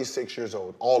 36 years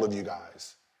old, all of you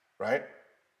guys, right?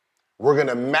 We're going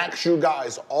to max you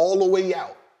guys all the way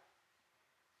out.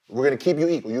 We're going to keep you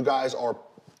equal. You guys are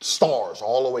stars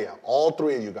all the way out, all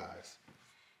three of you guys.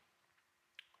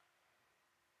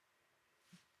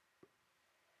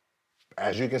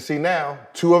 As you can see now,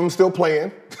 two of them still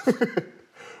playing.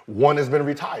 One has been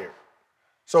retired.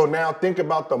 So now think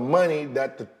about the money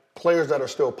that the players that are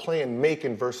still playing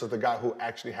making versus the guy who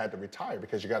actually had to retire.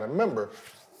 Because you got to remember,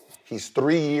 he's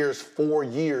 3 years, 4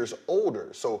 years older.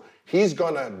 So he's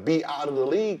going to be out of the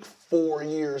league 4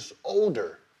 years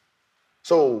older.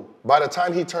 So by the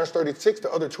time he turns 36,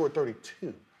 the other two are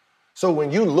 32. So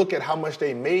when you look at how much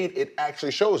they made, it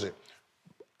actually shows it.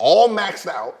 All maxed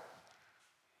out.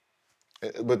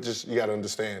 But just, you got to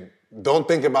understand, don't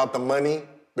think about the money,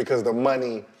 because the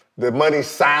money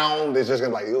sound is just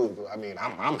going to be like, ooh, I mean,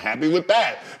 I'm happy with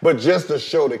that. But just to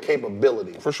show the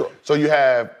capability. For sure. So you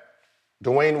have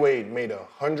Dwayne Wade made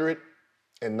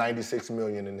 $196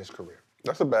 million in his career.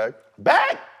 That's a bag.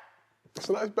 Bag? That's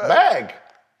a nice bag. Bag.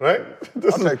 Right?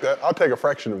 I'll take that. I'll take a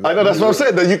fraction of that. I know, that's what I'm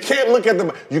saying. You can't look at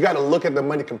you got to look at the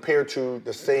money compared to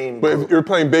the same. But if you're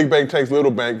playing big bank takes little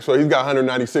bank, so he's got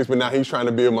 196, but now he's trying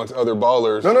to be amongst other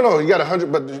ballers. No. You got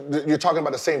 100, but you're talking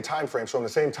about the same time frame. So in the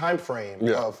same time frame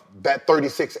of that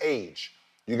 36 age,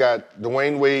 you got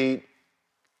Dwayne Wade,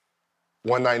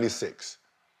 196.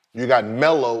 You got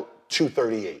Melo,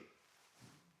 238.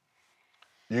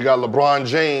 You got LeBron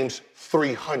James,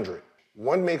 300.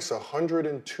 One makes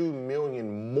 $102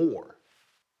 million more.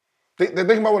 Think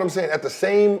about what I'm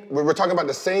saying. We're talking about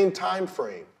the same time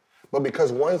frame, but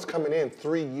because one's coming in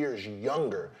 3 years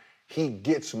younger, he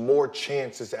gets more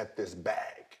chances at this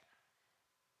bag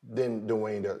than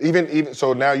Dwayne does. Even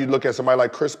so, now you look at somebody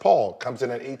like Chris Paul, comes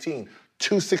in at 18,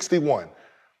 261.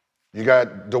 You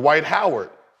got Dwight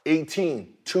Howard,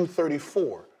 18,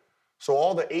 234. So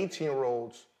all the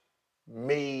 18-year-olds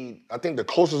made, I think the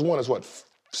closest one is what,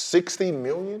 60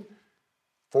 million?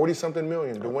 40-something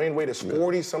million. Dwayne Wade is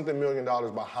 40-something million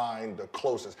dollars behind the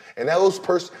closest. And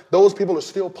those people are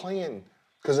still playing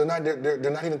because they're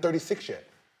not even 36 yet.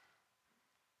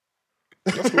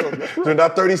 They're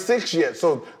not 36 yet.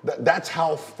 So that's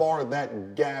how far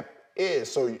that gap is.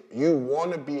 So you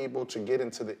want to be able to get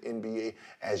into the NBA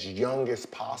as young as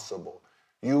possible.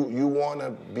 You want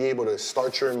to be able to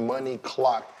start your money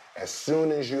clock as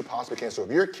soon as you possibly can. So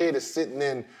if your kid is sitting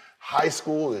in high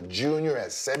school, a junior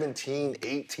at 17,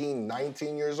 18,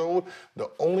 19 years old, the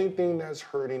only thing that's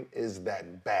hurting is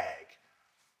that bag.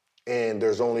 And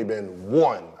there's only been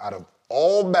one out of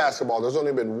all basketball, there's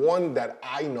only been one that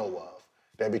I know of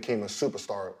that became a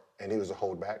superstar, and he was a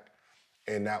holdback,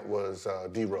 and that was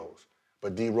D. Rose.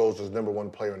 But D. Rose was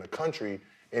 #1 player in the country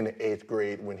in the 8th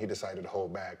grade when he decided to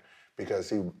hold back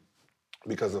because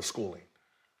of schooling.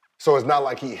 So it's not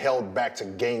like he held back to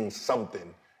gain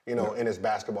something, in his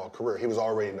basketball career. He was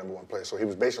already #1 player. So he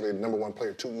was basically the #1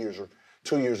 player 2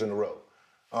 years in a row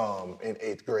in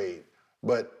 8th grade.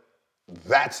 But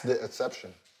that's the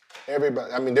exception.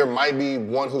 Everybody, I mean, there might be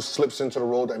one who slips into the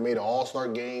role that made an all-star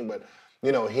game, but,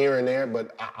 here and there,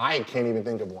 but I can't even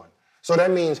think of one. So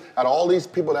that means out of all these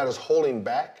people that is holding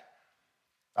back,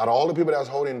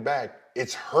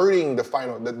 it's hurting the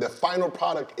final. The final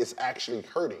product is actually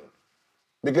hurting.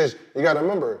 Because you got to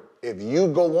remember, if you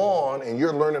go on and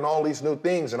you're learning all these new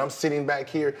things and I'm sitting back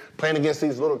here playing against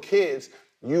these little kids,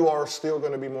 you are still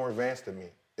going to be more advanced than me.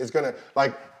 It's going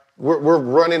to, we're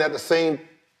running at the same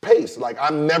pace.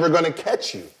 I'm never going to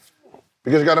catch you.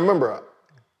 Because you got to remember,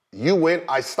 you went,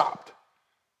 I stopped.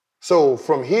 So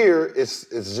from here, it's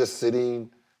just sitting,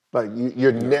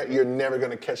 you're never going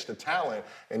to catch the talent.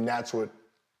 And that's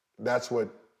what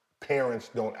parents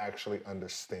don't actually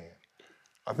understand.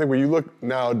 I think when you look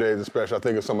nowadays, especially, I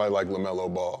think of somebody like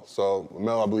LaMelo Ball. So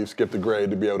LaMelo, I believe, skipped a grade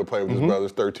to be able to play with his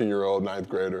brother's 13-year-old, 9th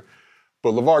grader.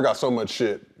 But LeVar got so much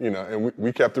shit, and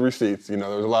we kept the receipts. There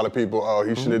was a lot of people, oh,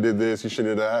 he should have did this, he should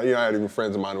have done that. I had even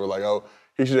friends of mine who were like, oh,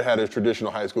 he should have had his traditional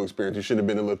high school experience. He should have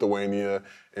been in Lithuania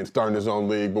and starting his own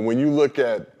league. But when you look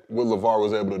at what LeVar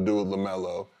was able to do with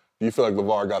LaMelo, do you feel like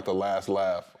LeVar got the last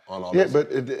laugh on all this? Yeah,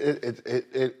 but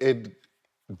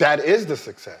that is the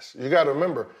success. You got to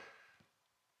remember,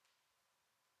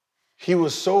 he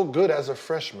was so good as a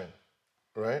freshman,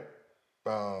 right?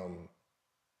 And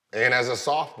as a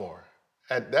sophomore.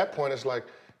 At that point, it's like,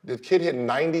 the kid hit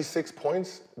 96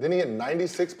 points. Didn't he hit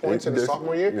 96 points in his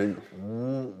sophomore year?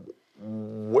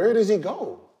 Where does he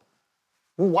go?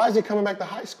 Why is he coming back to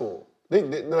high school?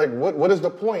 What is the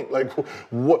point? Like,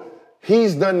 what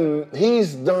he's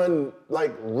done,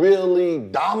 like, really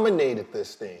dominated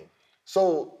this thing.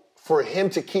 So for him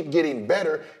to keep getting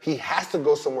better, he has to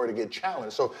go somewhere to get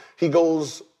challenged. So he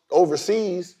goes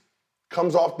overseas,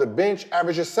 comes off the bench,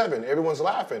 averages 7. Everyone's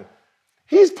laughing.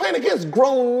 He's playing against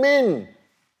grown men.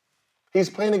 He's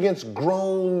playing against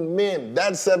grown men.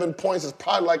 That 7 points is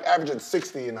probably like averaging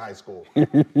 60 in high school.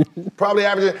 Probably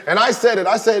averaging, and I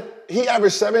said, he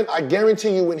averaged 7. I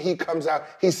guarantee you when he comes out,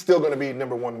 he's still going to be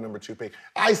number 1 and number 2 pick.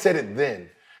 I said it then.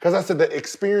 Because I said the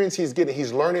experience he's getting,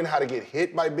 he's learning how to get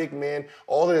hit by big men.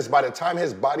 All of this, by the time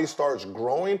his body starts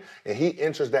growing and he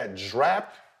enters that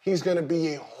draft, he's going to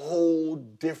be a whole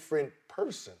different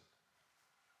person.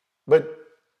 But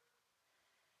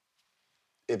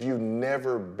if you've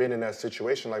never been in that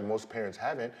situation, like most parents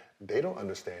haven't, they don't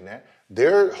understand that.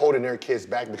 They're holding their kids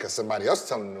back because somebody else is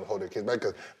telling them to hold their kids back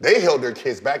because they held their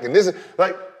kids back. And this is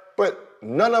like, but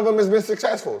none of them has been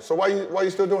successful. So why you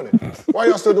still doing it? Why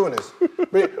y'all still doing this?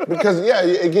 Because yeah,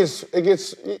 you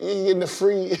get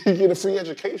a free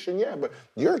education, yeah, but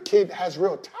your kid has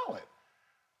real talent.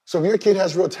 So if your kid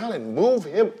has real talent, move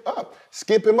him up,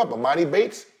 skip him up. Amani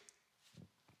Bates,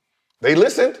 they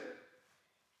listened.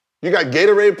 You got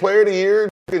Gatorade Player of the Year,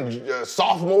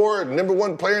 sophomore, number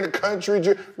 1 player in the country.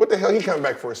 What the hell he coming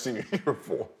back for a senior year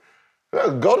for?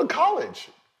 Go to college.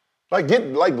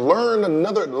 Learn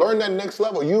that next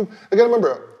level. You gotta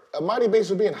remember, Amani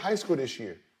Bates will be in high school this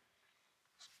year,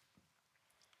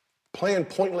 playing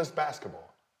pointless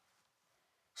basketball.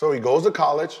 So he goes to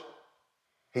college.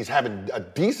 He's having a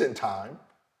decent time.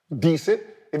 Decent.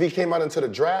 If he came out into the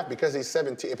draft because he's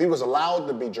 17, if he was allowed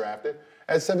to be drafted,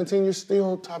 at 17, you're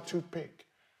still top 2 pick.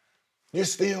 You're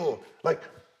still,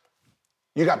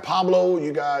 you got Pablo,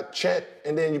 you got Chet,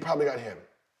 and then you probably got him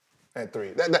at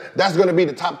 3. That's going to be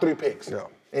the top 3 picks. Yeah.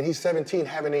 And he's 17,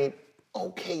 having an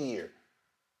okay year.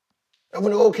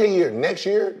 Having an okay year. Next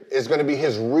year is going to be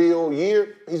his real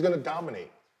year. He's going to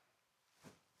dominate.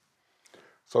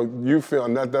 So you feel,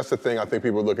 and that's the thing I think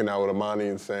people are looking at with Amani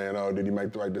and saying, oh, did he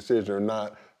make the right decision or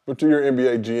not? But to your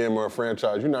NBA GM or a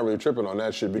franchise, you're not really tripping on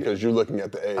that shit because you're looking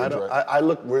at the age, right?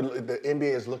 The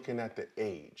NBA is looking at the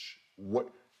age.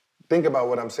 Think about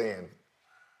what I'm saying.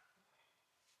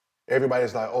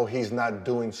 Everybody's like, oh, he's not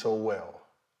doing so well.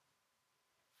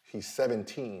 He's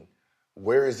 17.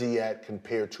 Where is he at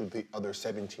compared to the other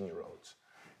 17-year-olds?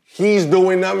 He's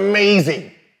doing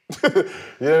amazing. You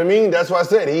know what I mean? That's what I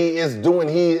said. He is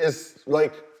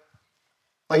like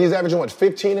he's averaging,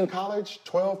 15 in college?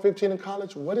 12, 15 in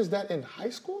college? What is that in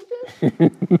high school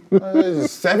again?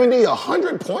 70,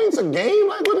 100 points a game?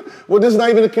 Well, this is not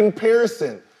even a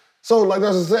comparison. So, like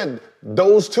I said,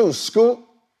 those two, Scoot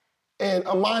and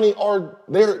Amani,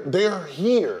 they're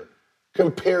here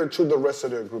compared to the rest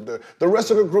of their group. The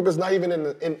rest of the group is not even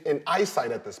in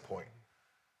eyesight at this point.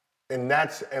 And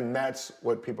that's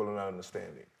what people are not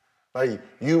understanding. Like,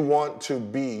 you want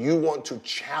to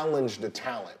challenge the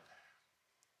talent.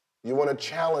 You want to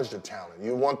challenge the talent.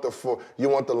 You want the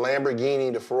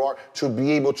Lamborghini, the Ferrari, to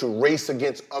be able to race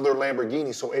against other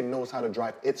Lamborghinis so it knows how to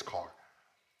drive its car.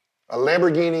 A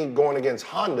Lamborghini going against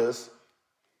Hondas,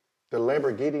 the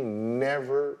Lamborghini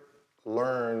never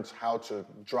learns how to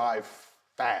drive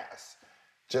fast,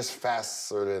 just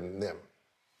faster than them.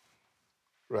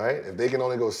 Right? If they can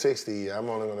only go 60, I'm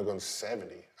only going to go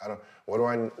 70. What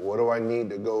do I need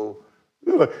to go?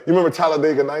 You remember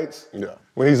Talladega Nights? Yeah.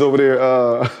 When he's over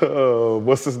there,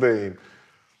 what's his name?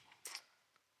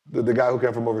 The guy who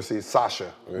came from overseas,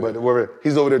 Sasha. Yeah. But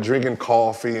he's over there drinking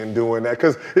coffee and doing that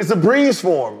because it's a breeze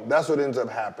for him. That's what ends up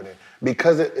happening.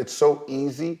 Because it's so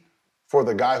easy for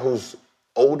the guy who's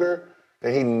older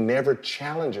that he never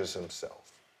challenges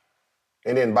himself.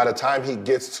 And then by the time he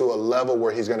gets to a level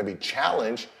where he's going to be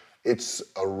challenged, it's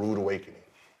a rude awakening.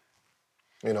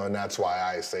 And that's why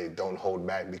I say don't hold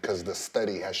back, because the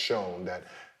study has shown that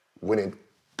when it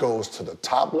goes to the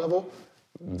top level,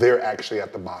 they're actually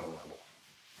at the bottom level.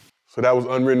 So that was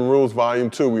Unwritten Rules Volume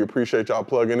 2. We appreciate y'all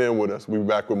plugging in with us. We'll be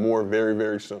back with more very,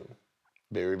 very soon.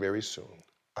 very, very soon.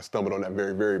 I stumbled on that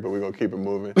very, very, but we're going to keep it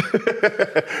moving.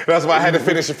 That's why I had to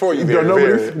finish it for you. Don't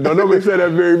nobody say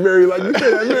that very, very like you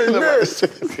said that very, very.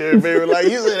 Very, very, like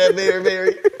you said that very,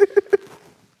 very.